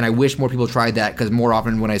works, and I wish more people tried that, because more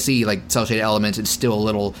often when I see like cel shaded elements, it's still a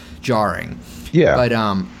little jarring. Yeah. But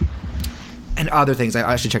and other things,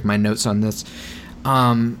 I should check my notes on this,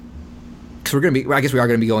 because I guess we are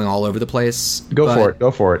gonna be going all over the place. Go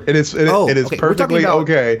for it. It is Okay, perfectly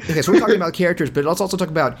okay. Okay, so we're talking about characters, but let's also talk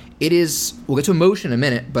about we'll get to emotion in a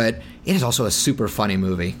minute, but it is also a super funny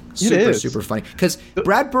movie. Super funny. Because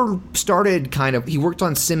Brad Bird he worked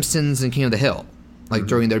on Simpsons and King of the Hill, like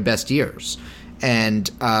during their best years. And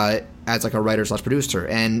as like a writer/producer,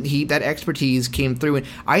 and that expertise came through. And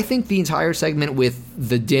I think the entire segment with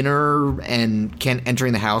the dinner and Ken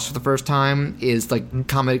entering the house for the first time is like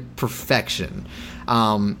comic perfection.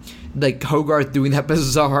 Like Hogarth doing that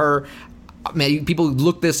bizarre. Man, people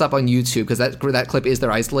look this up on YouTube, because that clip is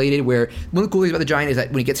there isolated, where one of the cool things about the giant is that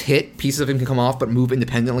when he gets hit, pieces of him can come off but move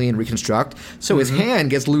independently and reconstruct. So his hand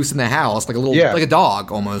gets loose in the house, like like a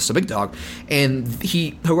dog almost, a big dog. And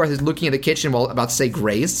Hogarth is looking at the kitchen while about to say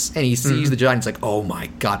grace, and he sees the giant. He's like, oh my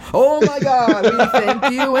god, we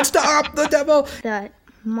thank you, and stop the devil That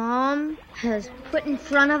Mom has put in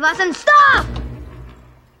front of us, and stop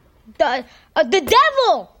the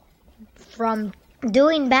devil from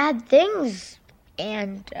doing bad things,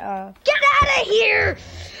 and get out of here,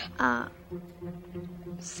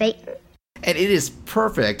 Satan. And it is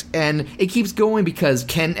perfect, and it keeps going because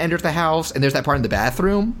Ken enters the house, and there's that part in the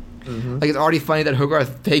bathroom. Like, it's already funny that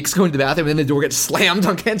Hogarth fakes going to the bathroom, and then the door gets slammed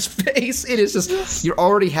on Ken's face. It is just, you're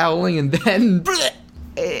already howling, and then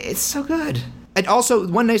it's so good. And also,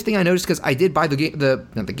 one nice thing I noticed, because I did buy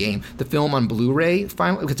the film on Blu-ray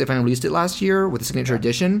finally, because they finally released it last year with the signature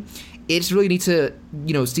edition. It's really neat to,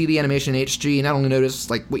 see the animation in HG and not only notice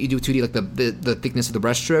like what you do with 2D, like the thickness of the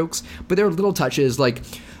brushstrokes, but there are little touches like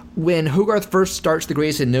when Hogarth first starts the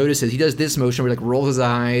grace and notices, he does this motion where he like rolls his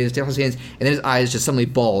eyes, down his hands, and then his eyes just suddenly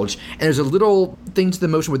bulge. And there's a little thing to the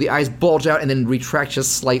motion where the eyes bulge out and then retract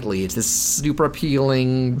just slightly. It's this super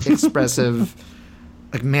appealing, expressive.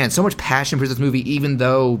 Like, man, so much passion for this movie, even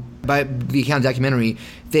though, by the account of the documentary,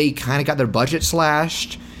 they kind of got their budget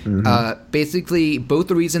slashed. Basically, both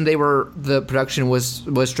the reason the production was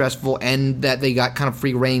stressful and that they got kind of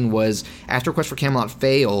free reign was after Quest for Camelot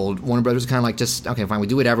failed, Warner Brothers was kind of like, just, okay, fine, we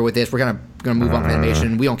do whatever with this. We're gonna move on from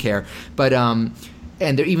animation. We don't care. But, and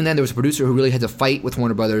even then, there was a producer who really had to fight with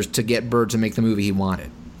Warner Brothers to get Bird to make the movie he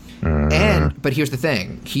wanted. But here's the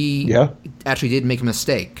thing. He actually did make a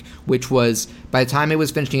mistake, which was by the time it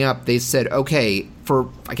was finishing up, they said, okay,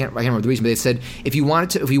 I can't remember the reason, but they said, if you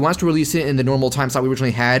want us to release it in the normal time slot we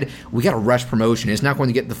originally had, we got to rush promotion. It's not going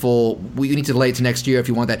to get the full, we need to delay it to next year if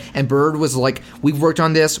you want that. And Bird was like, we've worked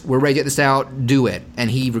on this, we're ready to get this out, do it. And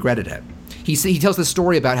he regretted it. He tells this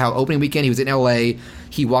story about how opening weekend he was in LA.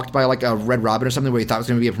 He walked by like a Red Robin or something where he thought it was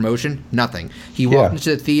going to be a promotion. Nothing. He walked into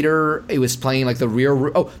the theater. It was playing like the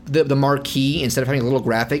the marquee. Instead of having a little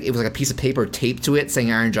graphic, it was like a piece of paper taped to it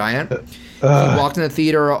saying Iron Giant. He walked in the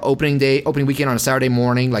theater opening weekend on a Saturday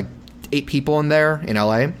morning, like 8 people in there in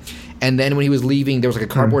LA. And then when he was leaving, there was like a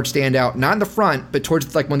cardboard standout, not in the front, but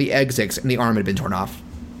towards like one of the exits, and the arm had been torn off.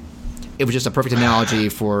 It was just a perfect analogy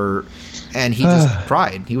for, and he just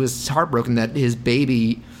cried. He was heartbroken that his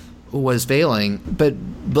baby was failing. But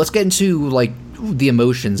let's get into like the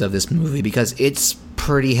emotions of this movie, because it's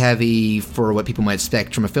pretty heavy for what people might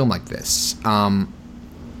expect from a film like this.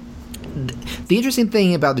 The interesting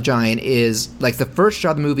thing about the giant is, like, the first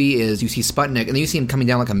shot of the movie is you see Sputnik, and then you see him coming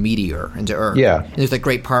down like a meteor into Earth. Yeah. And there's that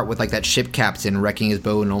great part with like that ship captain wrecking his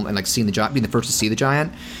boat and like seeing the giant, being the first to see the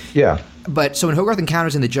giant. Yeah. But so when Hogarth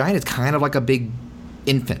encounters him, the giant is kind of like a big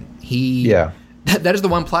infant. That is the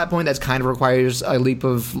one plot point that's kind of requires a leap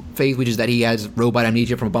of faith, which is that he has robot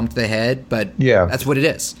amnesia from a bump to the head. But that's what it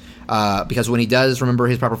is. Because when he does remember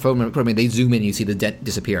his proper programming, they zoom in and you see the dent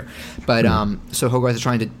disappear. But so Hogarth is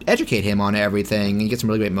trying to educate him on everything, and you get some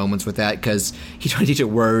really great moments with that because he's trying to teach it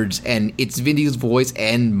words, and it's Vin Diesel's voice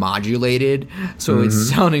and modulated, so it's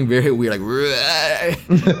sounding very weird, like.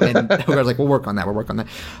 And Hogarth's like, "We'll work on that.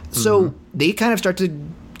 So they kind of start to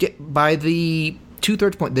get by the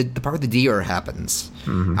 2/3 point, the part where the deer happens.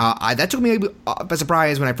 That took me by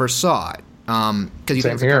surprise when I first saw it. Because you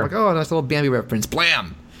think it's like, oh, nice little Bambi reference.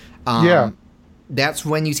 Blam! That's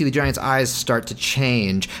when you see the giant's eyes start to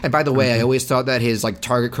change. And by the way, I always thought that his like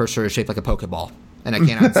target cursor is shaped like a Pokeball, and I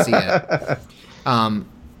cannot see it.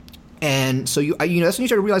 And so that's when you start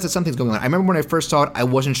to realize that something's going on. I remember when I first saw it, I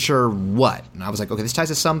wasn't sure what, and I was like, okay, this ties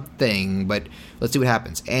to something, but let's see what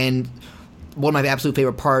happens. And one of my absolute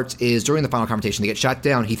favorite parts is during the final confrontation, they get shot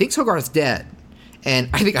down. He thinks Hogarth's dead.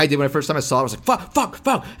 And I think I did when I first time I saw it. I was like, fuck.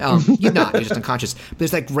 He's not. He's just unconscious. But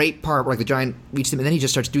there's that great part where like the giant reaches him, and then he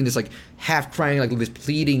just starts doing this like half crying, like this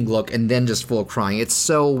pleading look, and then just full crying. It's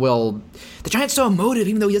so well. The giant's so emotive,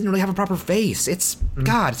 even though he doesn't really have a proper face. It's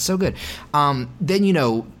God, it's so good.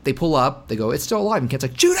 Then they pull up. They go, it's still alive, and Kent's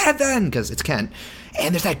like, shoot at it then, because it's Kent.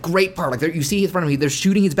 And there's that great part, like you see in front of me, they're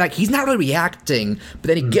shooting his back. He's not really reacting, but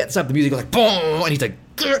then he gets up, the music goes like boom, and he's like,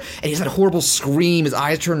 grr, and he's that horrible scream. His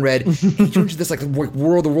eyes turn red. And he turns to this like the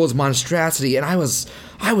world's monstrosity, and I was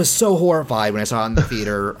so horrified when I saw it in the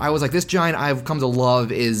theater. I was like, this giant I've come to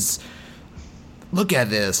love is, look at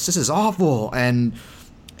this. This is awful, and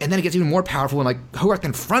then it gets even more powerful when like Hogarth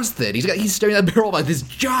confronts it. He's staring at the barrel of like this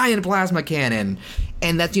giant plasma cannon.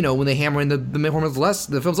 And that's, when they hammer in the film's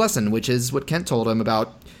lesson, which is what Kent told him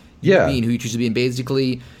about being who you choose to be. And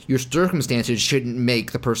basically, your circumstances shouldn't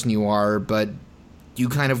make the person you are, but you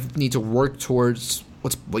kind of need to work towards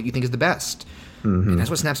what you think is the best. And that's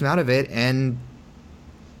what snaps him out of it. And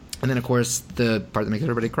then, of course, the part that makes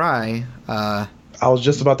everybody cry. I was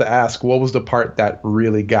just about to ask, what was the part that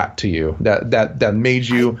really got to you? That made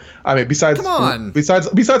you? I mean, besides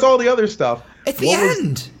all the other stuff. It's the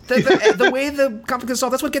end. The way the conflict is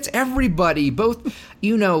solved, that's what gets everybody. Both,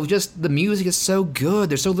 just the music is so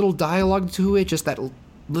good. There's so little dialogue to it. Just that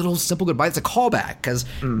little simple goodbye. It's a callback because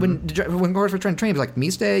when Hogarth was trying to train, he was like,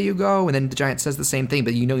 "Miste, you go," and then the giant says the same thing,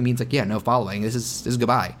 but he means like, "Yeah, no following. This is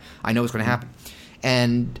goodbye. I know what's going to happen."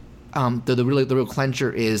 And the real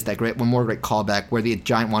clincher is that one more great callback where the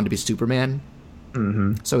giant wanted to be Superman.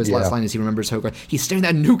 So his last line is he remembers Hogarth. He's staring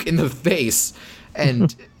that nuke in the face,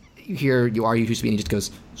 and. Here you are, you choose to be, and he just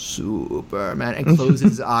goes, Superman, and closes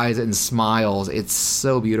his eyes and smiles. It's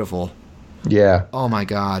so beautiful. Yeah. Oh my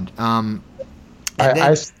God.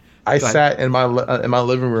 I sat in my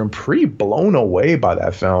living room pretty blown away by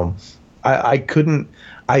that film. I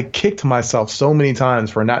kicked myself so many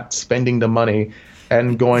times for not spending the money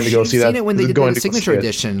and going to go see that. You've seen it when they did the signature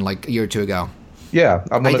edition like a year or two ago. Yeah,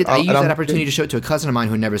 I used that opportunity to show it to a cousin of mine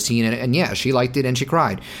who had never seen it, and yeah, she liked it and she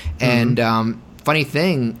cried. And funny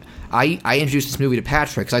thing, I introduced this movie to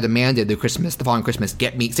Patrick because I demanded the following Christmas,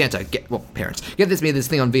 parents, get this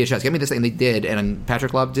thing on VHS, get me this thing, and they did, and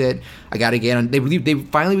Patrick loved it. I got it again. They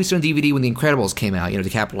finally released it on DVD when The Incredibles came out, to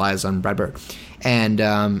capitalize on Brad Bird.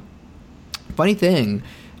 And funny thing,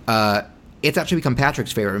 it's actually become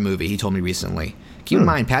Patrick's favorite movie. He told me recently. Keep in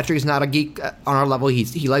mind, Patrick is not a geek on our level.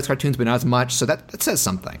 He likes cartoons, but not as much. So that says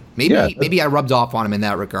something. Maybe I rubbed off on him in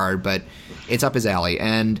that regard, but it's up his alley.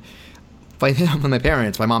 And with my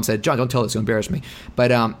parents, my mom said, "John, don't tell this, you'll embarrass me."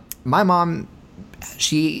 But my mom,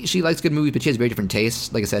 she likes good movies, but she has very different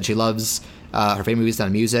tastes. Like I said, she loves her favorite movies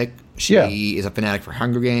on music. She is a fanatic for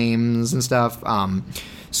Hunger Games and stuff.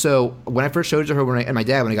 So when I first showed it to her and my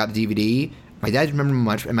dad when I got the DVD, my dad didn't remember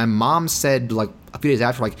much, and my mom said like a few days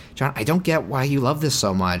after, like, "John, I don't get why you love this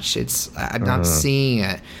so much. I'm not seeing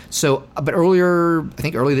it." So, but early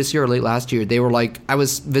this year or late last year, they were like, I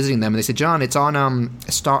was visiting them, and they said, "John, it's on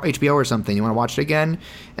HBO or something. You want to watch it again?"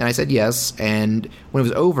 And I said yes. And when it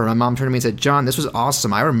was over, my mom turned to me and said, "John, this was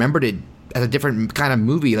awesome. I remembered it as a different kind of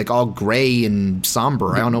movie, like all gray and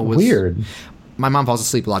somber. I don't know, it was weird." My mom falls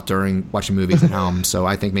asleep a lot during watching movies at home, so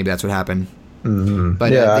I think maybe that's what happened.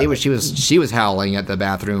 But she was howling at the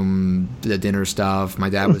bathroom, the dinner stuff. My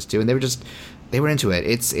dad was too, and they were into it.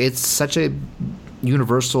 It's such a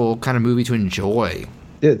universal kind of movie to enjoy.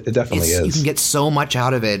 It definitely is. You can get so much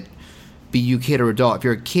out of it, be you kid or adult. If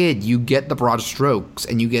you're a kid, you get the broad strokes,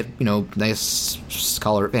 and you get nice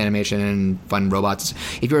color animation and fun robots.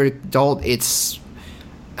 If you're an adult, it's,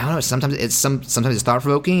 I don't know. Sometimes it's thought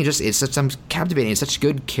provoking. It's sometimes captivating. It's such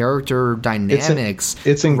good character dynamics.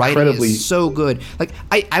 It's incredibly writing is so good. Like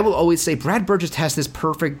I will always say, Brad Bird just has this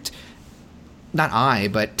perfect,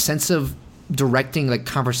 but sense of directing like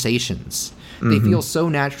conversations. They feel so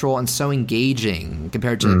natural and so engaging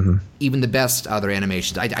compared to even the best other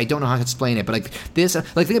animations. I don't know how to explain it, but like this,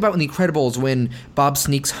 like think about in The Incredibles when Bob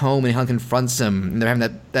sneaks home and Helen confronts him, and they're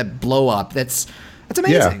having that blow up. That's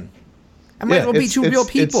amazing. Yeah. I might as well be two real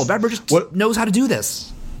people. Brad Bird just knows how to do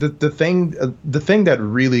this. The thing that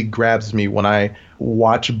really grabs me when I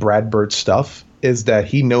watch Brad Bird stuff is that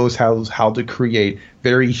he knows how to create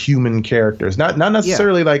very human characters, not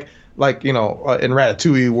necessarily like in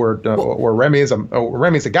Ratatouille where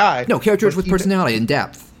Remy's a guy. No, characters with personality and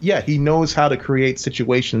depth. Yeah, he knows how to create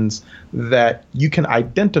situations that you can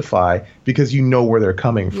identify because you know where they're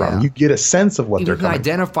coming from. Yeah. You get a sense of what they're coming from. You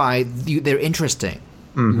can identify they're interesting.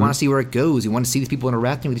 You want to see where it goes. You want to see these people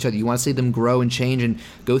interacting with each other. You want to see them grow and change and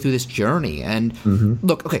go through this journey. And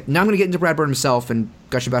look, okay, now I'm going to get into Brad Bird himself and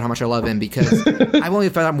gush about how much I love him because I've only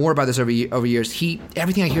found out more about this over years.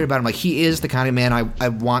 Everything I hear about him, like he is the kind of man I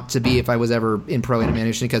want to be if I was ever in pro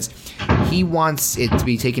animation because he wants it to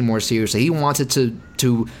be taken more seriously. He wants it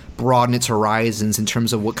to broaden its horizons in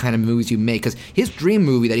terms of what kind of movies you make. Because his dream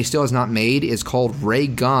movie that he still has not made is called Ray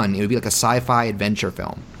Gun. It would be like a sci-fi adventure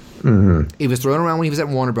film. It was thrown around when he was at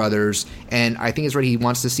Warner Brothers, and I think it's right. He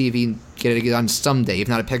wants to see if he can get it done someday. If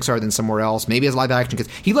not at Pixar, then somewhere else. Maybe as live action,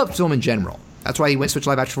 because he loved film in general. That's why he went switch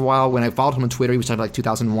live action for a while. When I followed him on Twitter, he was talking like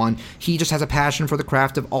 2001. He just has a passion for the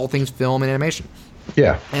craft of all things film and animation.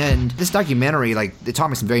 Yeah. And this documentary, like, it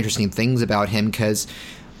taught me some very interesting things about him because.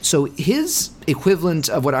 So his equivalent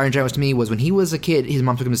of what Iron Giant was to me was when he was a kid, his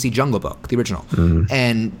mom took him to see Jungle Book, the original.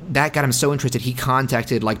 And that got him so interested, he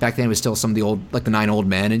contacted, like back then it was still some of the old, like the 9 Old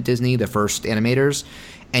Men at Disney, the first animators.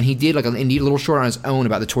 And he did like an indie little short on his own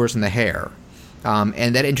about the tortoise and the hare.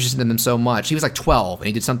 And that interested them so much. He was like 12, and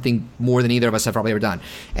he did something more than either of us have probably ever done.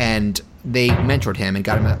 And they mentored him and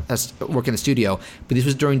got him work in the studio. But this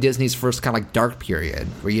was during Disney's first kind of like dark period,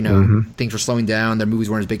 where things were slowing down. Their movies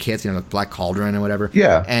weren't as big hits, like Black Cauldron or whatever.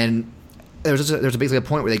 Yeah. And there was basically a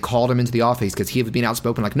point where they called him into the office because he was being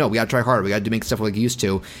outspoken, like, no, we got to try harder. We got to make stuff like we used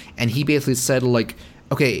to. And he basically said, like,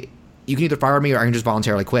 okay, you can either fire me or I can just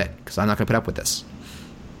voluntarily quit because I'm not going to put up with this.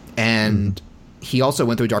 And he also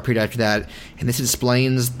went through a dark period after that, and this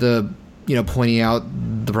explains pointing out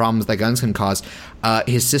the problems that guns can cause.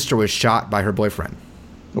 His sister was shot by her boyfriend.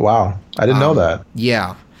 Wow. I didn't know that.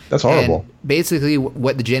 Yeah. That's horrible. And basically,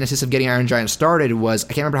 what the genesis of getting Iron Giant started was, I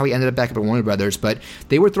can't remember how he ended up back up at Warner Brothers, but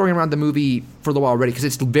they were throwing around the movie for a little while already, because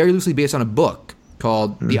it's very loosely based on a book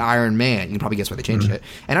called The Iron Man. You can probably guess why they changed it.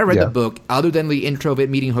 And I read the book. Other than the intro of it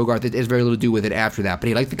meeting Hogarth, it has very little to do with it after that, but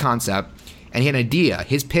he liked the concept. And he had an idea.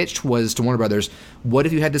 His pitch was to Warner Brothers, what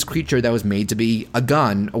if you had this creature that was made to be a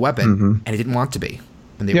gun, a weapon, and it didn't want to be?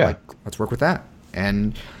 And they were like, let's work with that.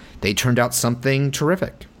 And they turned out something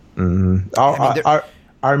terrific. I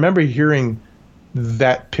remember hearing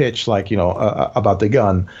that pitch, about the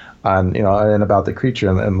gun and about the creature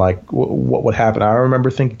and what would happen. I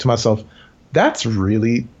remember thinking to myself, that's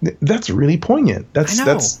really poignant.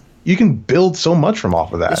 That's you can build so much from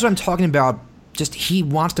off of that. That's what I'm talking about. Just he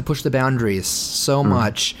wants to push the boundaries so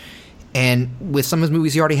much, and with some of his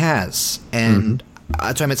movies he already has, and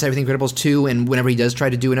that's why I'm at Everything Incredibles 2, and whenever he does try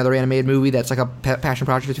to do another animated movie that's like a passion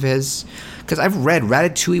project of his, because I've read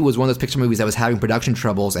Ratatouille was one of those Pixar movies that was having production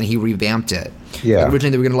troubles, and he revamped it. Yeah. Like,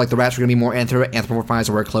 originally they were going to, the rats were going to be more anthropomorphized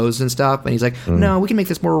and wear clothes and stuff, and he's like, no, we can make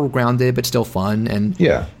this more grounded but still fun, and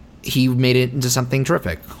he made it into something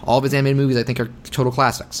terrific. All of his animated movies, I think, are total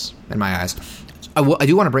classics in my eyes. I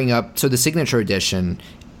do want to bring up, so the Signature Edition,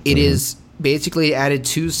 it is basically added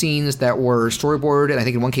 2 scenes that were storyboarded, and I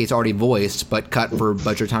think in one case already voiced, but cut for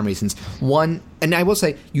budget or time reasons. One, and I will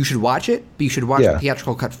say, you should watch it, but you should watch the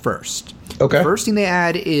theatrical cut first. Okay. The first thing they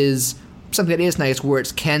add is something that is nice, where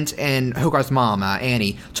it's Kent and Hogarth's mom,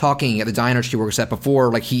 Annie, talking at the diner she works at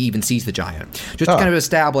before he even sees the giant. Just to kind of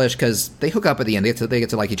establish, because they hook up at the end, they get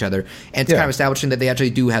to like each other, and it's kind of establishing that they actually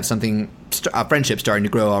do have something, a friendship starting to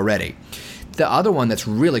grow already. The other one that's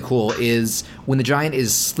really cool is when the giant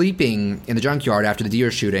is sleeping in the junkyard after the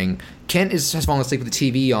deer shooting, Kent has fallen asleep with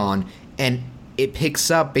the TV on, and it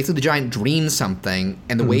picks up, basically the giant dreams something,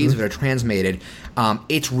 and the waves that are transmitted.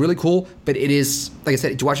 It's really cool, but it is, like I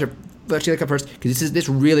said, to watch it first, because this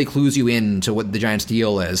really clues you in to what the giant's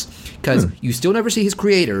deal is, because you still never see his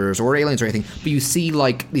creators or aliens or anything, but you see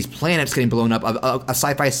these planets getting blown up, a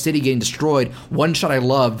sci-fi city getting destroyed. One shot I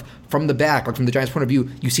love, from the back, from the giant's point of view,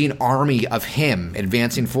 you see an army of him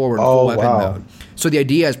advancing forward in full weapon mode. So the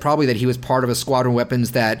idea is probably that he was part of a squadron of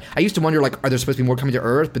weapons that, I used to wonder, are there supposed to be more coming to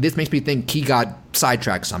Earth? But this makes me think he got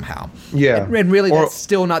sidetracked somehow. Yeah. And really, that's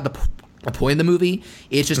still not the point of the movie.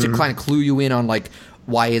 It's just to kind of clue you in on,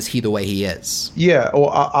 why is he the way he is? Yeah, well,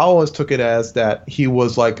 I always took it as that he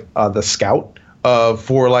was the scout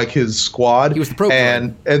for his squad. He was the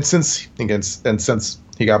program. And since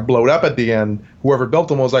he got blown up at the end, whoever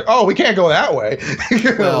built him was like, oh, we can't go that way.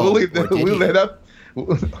 We'll leave it up.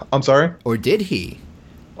 I'm sorry? Or did he?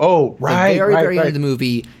 Oh, right. The very end of the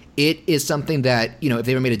movie, it is something that, if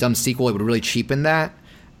they ever made a dumb sequel, it would really cheapen that.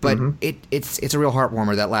 But it's a real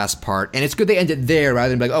heartwarmer, that last part. And it's good they ended there rather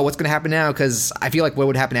than be like, oh, what's going to happen now? Because I feel like what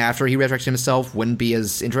would happen after he resurrects himself wouldn't be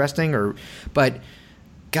as interesting. But,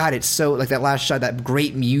 God, it's so, like, that last shot, that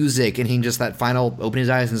great music, and he just, that final open his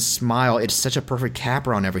eyes and smile, it's such a perfect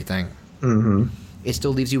capper on everything. Mm-hmm. It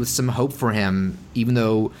still leaves you with some hope for him, even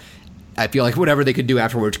though I feel like whatever they could do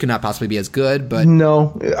afterwards could not possibly be as good. But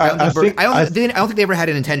no, I don't think they ever had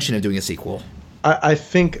an intention of doing a sequel. I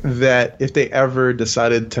think that if they ever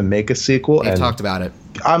decided to make a sequel, They've talked about it.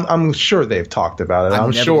 I'm sure they've talked about it. I'm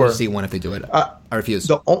never sure going to see one if they do it. I refuse.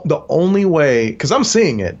 The only way, because I'm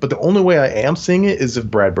seeing it, but the only way I am seeing it is if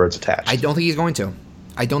Brad Bird's attached. I don't think he's going to.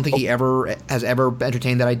 I don't think he has ever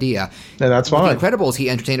entertained that idea. And that's fine. With The Incredibles, he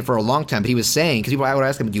entertained it for a long time, but he was saying, because people would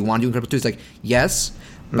ask him, do you want to do Incredibles 2? He's like, yes,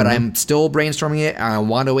 but I'm still brainstorming it, and I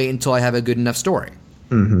want to wait until I have a good enough story.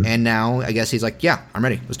 Mm-hmm. And now, I guess he's like, yeah, I'm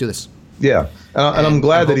ready. Let's do this. Yeah, and I'm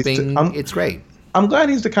glad that it's great. I'm glad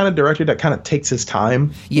he's the kind of director that kind of takes his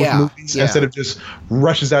time with movies instead of just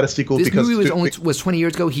rushes out a sequel. This movie was 20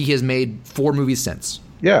 years ago. He has made 4 movies since.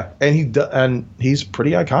 Yeah, and he's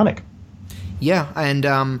pretty iconic. Yeah, and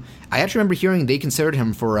I actually remember hearing they considered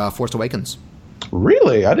him for Force Awakens.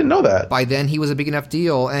 Really? I didn't know that. By then, he was a big enough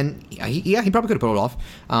deal, and he probably could have pulled it off.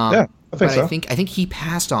 I think so. I think he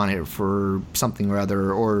passed on it for something or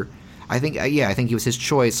other, or I think it was his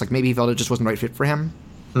choice. Like, maybe he felt it just wasn't the right fit for him.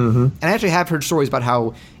 Mm-hmm. And I actually have heard stories about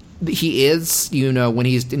how he is, when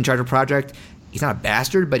he's in charge of a project, he's not a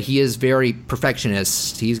bastard, but he is very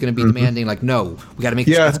perfectionist. He's going to be demanding, like, no, we got to make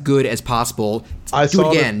this as good as possible. Do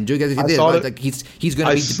it again. Like, he's going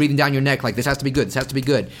to be breathing down your neck, like, this has to be good. This has to be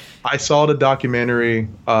good. I saw the documentary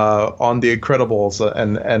on The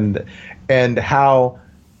Incredibles and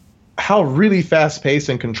how really fast paced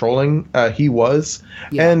and controlling he was,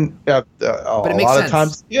 and a lot of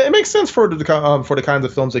times, it makes sense for the kinds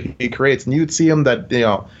of films that he creates. And you'd see him that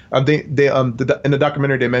in the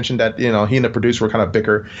documentary they mentioned that he and the producer were kind of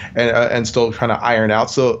bicker and still trying to iron out.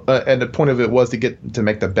 So and the point of it was to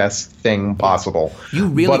make the best thing possible. You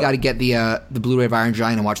really got to get the Blu-ray of Iron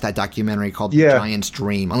Giant and watch that documentary called The Giant's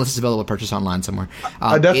Dream, unless it's available to purchase online somewhere.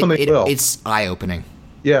 I definitely will. It's eye opening.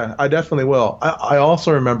 Yeah, I definitely will. I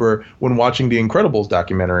also remember when watching the Incredibles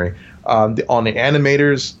documentary on the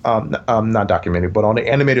animators, not documentary, but on the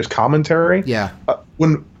animators commentary. Yeah.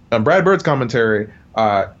 When Brad Bird's commentary,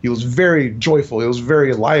 he was very joyful. It was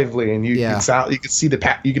very lively, and you could see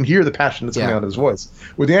you can hear the passion that's coming out of his voice.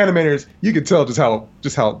 With the animators, you could tell just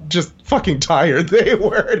how fucking tired they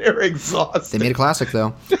were. They were exhausted. They made a classic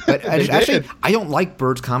though. But actually, I don't like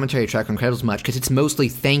Bird's commentary track on Incredibles much because it's mostly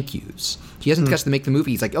thank yous. He hasn't got to make the movie.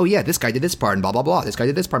 He's like, oh yeah, this guy did this part and blah blah blah. This guy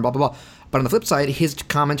did this part and blah blah blah. But on the flip side, his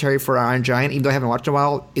commentary for Iron Giant, even though I haven't watched it in a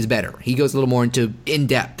while, is better. He goes a little more in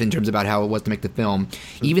depth in terms about how it was to make the film.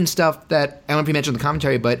 Even stuff that I don't know if you mentioned in the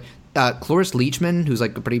commentary, but Cloris Leachman, who's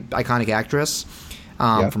like a pretty iconic actress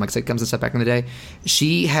from like sitcoms and stuff back in the day,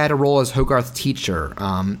 she had a role as Hogarth's teacher.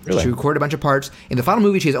 Really? She recorded a bunch of parts. In the final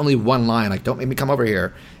movie, she has only one line, like, don't make me come over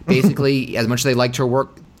here. Basically, as much as they liked her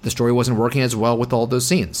work, the story wasn't working as well with all those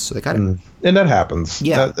scenes, so they cut it. And that happens.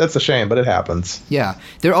 Yeah. That's a shame, but it happens. Yeah.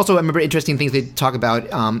 There are also, I remember, interesting things they talk about.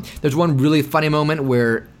 There's one really funny moment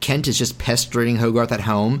where Kent is just pestering Hogarth at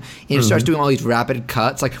home, and he starts doing all these rapid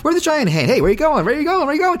cuts, like, where's the giant hand? Hey, where are you going? Where are you going? Where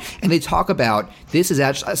are you going? And they talk about, this is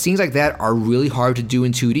actually, scenes like that are really hard to do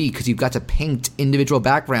in 2D, because you've got to paint individual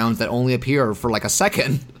backgrounds that only appear for like a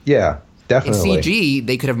second. Yeah. Definitely. In CG,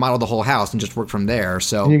 they could have modeled the whole house and just worked from there.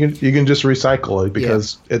 So you can just recycle it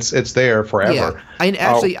because it's there forever. Yeah. And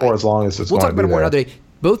actually, or as long as it's we'll going talk about to be it more there. another day.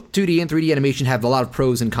 Both 2D and 3D animation have a lot of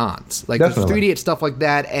pros and cons. Like with 3D, it's stuff like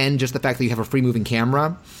that, and just the fact that you have a free moving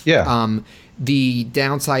camera. Yeah. The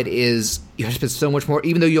downside is you have to spend so much more.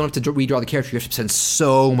 Even though you don't have to redraw the character, you have to spend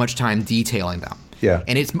so much time detailing them. Yeah.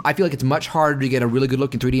 And I feel like it's much harder to get a really good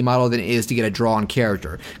looking 3D model than it is to get a drawn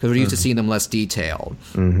character because we're used to seeing them less detailed.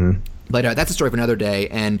 Mm-hmm. But that's a story for another day.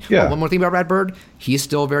 And one more thing about Brad Bird, he's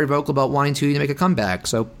still very vocal about wanting to make a comeback.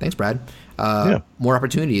 So thanks, Brad. More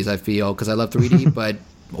opportunities, I feel, because I love 3D, but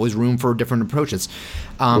always room for different approaches.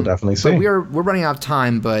 We'll definitely see. But we're running out of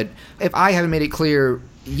time. But if I haven't made it clear,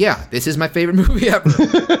 this is my favorite movie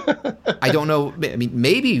ever. I don't know. I mean,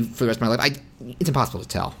 maybe for the rest of my life, it's impossible to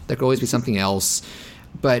tell. There could always be something else.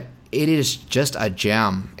 But it is just a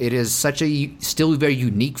gem. It is such a still very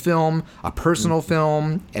unique film, a personal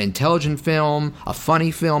film, an intelligent film, a funny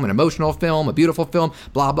film, an emotional film, a beautiful film,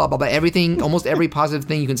 blah, blah, blah, blah. Everything, almost every positive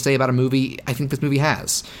thing you can say about a movie, I think this movie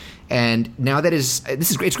has. And now this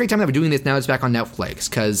is great. It's a great time that we're doing this now. It's back on Netflix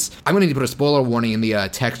because I'm going to need to put a spoiler warning in the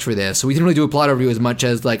text for this. So we didn't really do a plot overview as much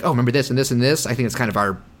as like, oh, remember this and this and this. I think that's kind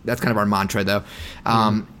of our mantra though.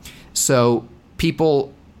 So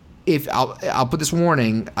people if I'll put this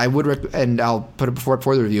warning, I would and I'll put it before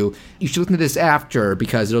the review. You should listen to this after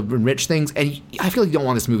because it'll enrich things. And I feel like you don't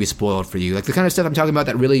want this movie spoiled for you. Like the kind of stuff I'm talking about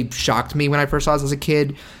that really shocked me when I first saw this as a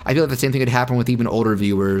kid. I feel like the same thing could happen with even older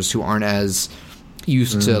viewers who aren't as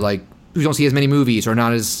used to like who don't see as many movies or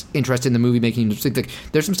not as interested in the movie making. Like,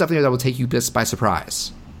 there's some stuff in there that will take you just by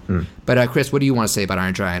surprise. But Chris, what do you want to say about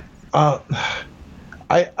Iron Giant? I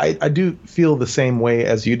do feel the same way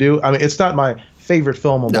as you do. I mean, it's not my favorite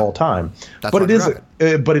film of all time, but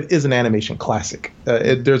it is an animation classic.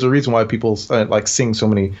 There's a reason why people like sing so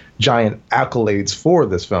many giant accolades for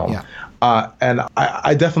this film. And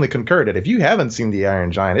I definitely concur that if you haven't seen The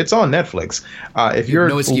Iron Giant, it's on Netflix. If you're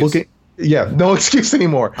no excuse. No excuse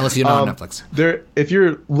anymore. Unless you're not on Netflix. If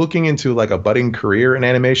you're looking into like a budding career in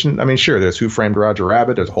animation, I mean, sure, there's Who Framed Roger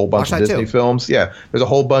Rabbit. There's a whole bunch of Disney films. Yeah, there's a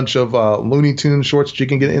whole bunch of Looney Tunes shorts you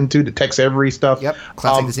can get into, the Tex Avery stuff. Yep,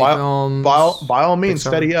 classic Disney films. By all means,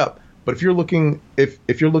 steady up. But if you're looking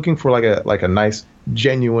if you're looking for like a nice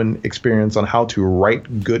genuine experience on how to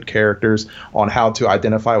write good characters, on how to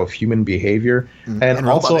identify with human behavior, and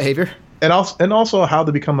also behavior, and also how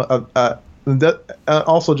to become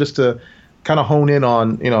also just to kind of hone in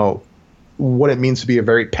on what it means to be a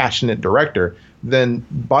very passionate director, then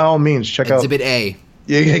by all means check out Exhibit A.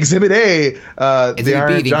 Exhibit A, The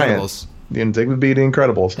Iron Giant. Incredibles. Exhibit B, The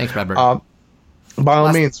Incredibles. Thanks, Bradbury. By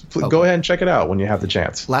all means, go ahead and check it out when you have the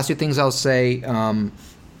chance. Last two things I'll say.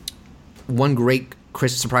 One great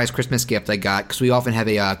surprise Christmas gift I got, because we often have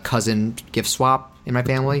a cousin gift swap in my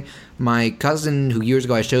family. My cousin, who years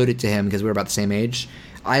ago I showed it to him because we were about the same age.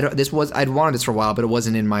 I'd wanted this for a while, but it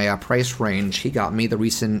wasn't in my price range. He got me the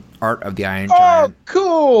recent Art of the Iron Giant. Oh,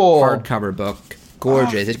 cool! Hardcover book.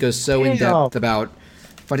 Gorgeous. It goes so in depth about.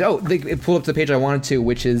 It pulled up the page I wanted to,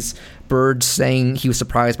 which is Bird saying he was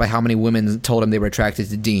surprised by how many women told him they were attracted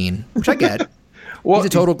to Dean, which I get. Well, he's a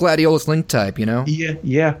total Gladiolus Link type,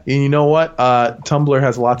 Yeah. And you know what? Tumblr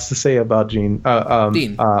has lots to say about Dean.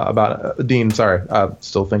 About Dean. Sorry,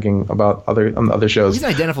 still thinking about other shows. He's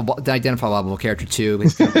an identifiable character too.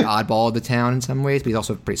 He's kind of the oddball of the town in some ways, but he's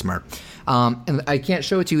also pretty smart. And I can't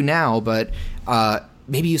show it to you now, but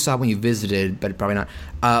maybe you saw it when you visited, but probably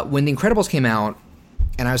not. When The Incredibles came out,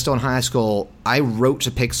 and I was still in high school, I wrote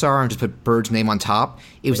to Pixar and just put Bird's name on top.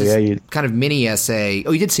 It was kind of mini essay.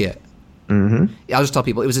 Oh, you did see it? Mm-hmm. I'll just tell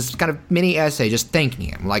people it was this kind of mini essay just thanking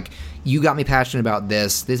him. Like, you got me passionate about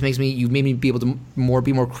this. You've made me be able to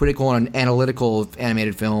be more critical and analytical of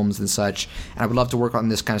animated films and such. And I would love to work on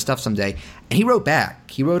this kind of stuff someday. And he wrote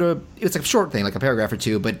back. It was like a short thing, like a paragraph or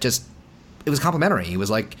two, but just it was complimentary. He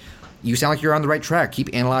was like, "You sound like you're on the right track.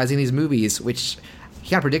 Keep analyzing these movies," which he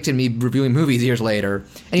kind of predicted me reviewing movies years later.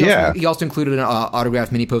 And he also included an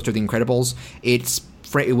autographed mini poster of The Incredibles. It's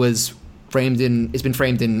been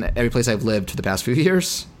framed in every place I've lived for the past few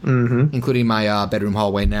years, including my bedroom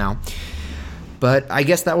hallway now. But I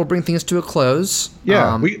guess that will bring things to a close.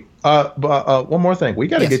 Yeah, one more thing. We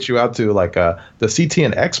got to get you out to like the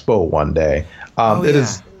CTN Expo one day.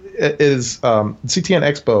 CTN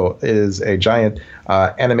Expo is a giant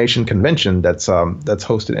animation convention that's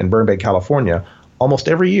hosted in Burbank, California, almost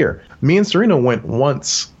every year. Me and Serena went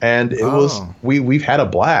once, and we've had a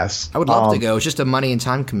blast. I would love to go. It's just a money and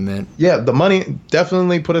time commitment. Yeah, the money,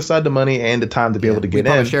 definitely put aside the money and the time to be able to get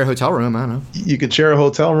in. Share a hotel room. I don't know. You could share a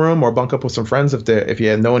hotel room or bunk up with some friends if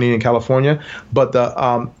you know any in California. But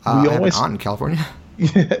we always in California,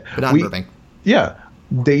 but not in Burbank. Yeah,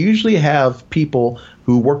 they usually have people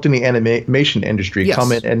who worked in the animation industry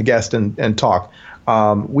come in and guest and talk.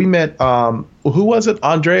 We met who was it?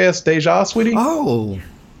 Andreas Deja, sweetie? Oh.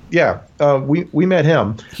 Yeah, we met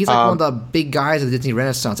him. He's like one of the big guys of the Disney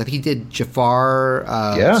Renaissance. I think he did Jafar,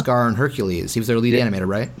 Scar, and Hercules. He was their lead animator,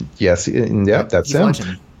 right? Yes, that's him.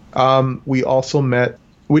 Legend. We also met.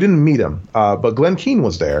 We didn't meet him, but Glenn Keane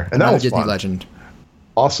was there, and that was Disney fun. Legend.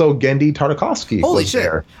 Also, Gendy Tartakovsky was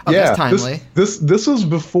there. Oh, that's timely. This was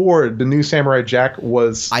before the new Samurai Jack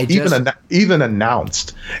was even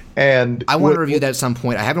announced, and I want to review that at some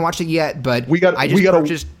point. I haven't watched it yet, but we got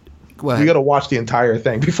to watch the entire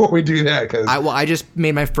thing before we do that. Because I just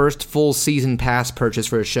made my first full season pass purchase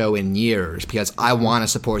for a show in years because I want to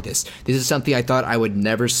support this. This is something I thought I would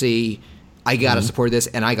never see. I gotta support this,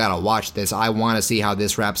 and I gotta watch this. I want to see how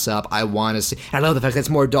this wraps up. I want to see. I love the fact that it's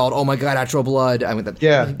more adult. Oh my god, actual blood. I mean, that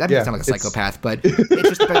makes me sound like a psychopath, but it's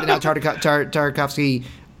just the fact that now Tartakovsky,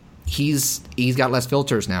 he's got less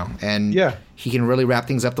filters now, and he can really wrap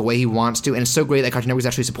things up the way he wants to, and it's so great that Cartoon Network is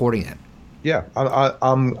actually supporting it. Yeah,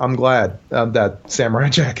 I'm glad that Samurai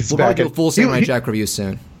Jack is back. We'll probably do a full Samurai Jack review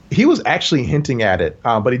soon. he was actually hinting at it,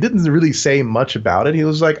 but he didn't really say much about it. He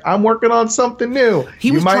was like, "I'm working on something new.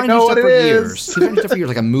 He was trying to do stuff for years. He was trying to do stuff for years,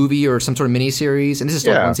 like a movie or some sort of miniseries, and this is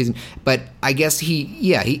still one season. But I guess they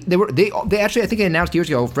actually, I think they announced years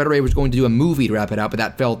ago Fred Ray was going to do a movie to wrap it up, but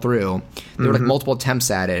that fell through. There were like multiple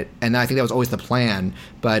attempts at it, and I think that was always the plan.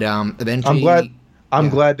 But eventually, I'm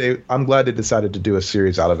glad they decided to do a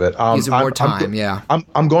series out of it. Gives it more time.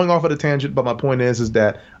 I'm going off at a tangent, but my point is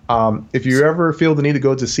that if you ever feel the need to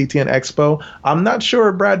go to CTN Expo, I'm not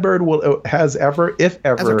sure Brad Bird has ever, if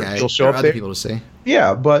ever, he'll show up there. Other people to see.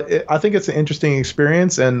 Yeah, but I think it's an interesting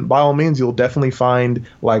experience, and by all means, you'll definitely find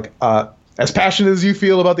like as passionate as you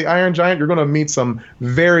feel about the Iron Giant, you're going to meet some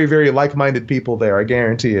very, very like-minded people there. I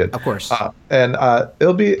guarantee it. Of course. And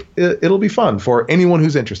it'll be fun for anyone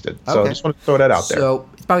who's interested. So I just want to throw that out there. So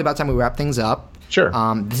it's probably about time we wrap things up. Sure.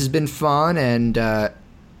 This has been fun, and it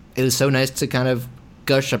was so nice to kind of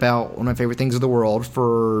gush about one of my favorite things in the world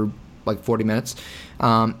for like 40 minutes.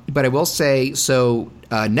 But I will say,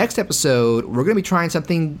 next episode, we're going to be trying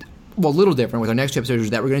something, a little different with our next two episodes, is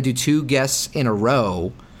that we're going to do two guests in a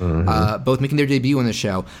row, both making their debut on the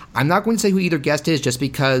show. I'm not going to say who either guest is, just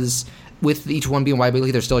because with each one being widely,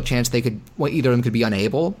 there's still a chance either of them could be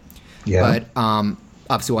unable. Yeah. But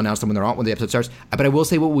obviously, we'll announce them when the episode starts. But I will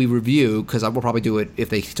say what we review, because we'll probably do it if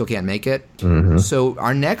they still can't make it. So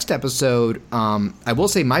our next episode, I will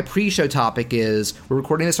say my pre-show topic is, we're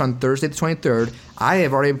recording this on Thursday the 23rd. I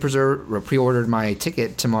have already pre-ordered my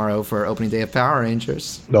ticket tomorrow for opening day of Power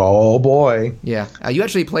Rangers. Oh, boy. Yeah. You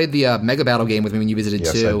actually played the Mega Battle game with me when you visited,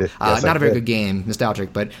 too. Not a very good game,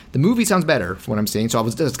 nostalgic, but the movie sounds better from what I'm seeing. So I'll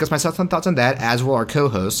discuss my thoughts on that, as will our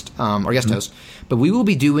co-host, our guest host. But we will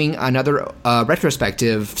be doing another retrospective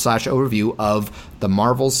 / overview of the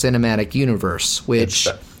Marvel Cinematic Universe, which,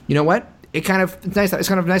 you know what? It's kind of nice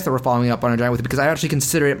that we're following up on Iron Giant with it, because I actually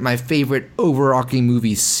consider it my favorite overarching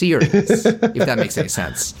movie series, if that makes any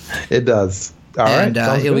sense. It does. All right.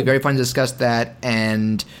 It'll be very fun to discuss that.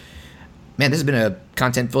 And man, this has been a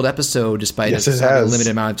content-filled episode, despite a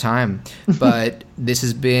limited amount of time. But this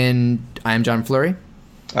has been. I am John Fleury.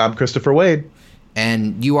 I'm Christopher Wade.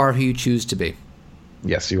 And you are who you choose to be.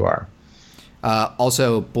 Yes, you are.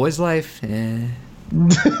 Also, Boy's Life.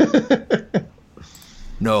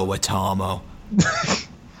 No, Watamo.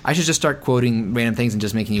 I should just start quoting random things and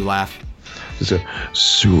just making you laugh. Just a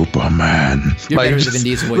Superman. You're better with Vin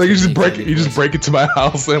Diesel voice. Like you just break into my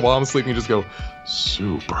house, and while I'm sleeping, you just go,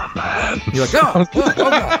 Superman. You're like, oh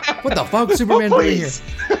God, what the fuck, Superman? Please.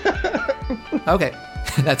 Here. Okay,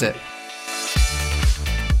 that's it.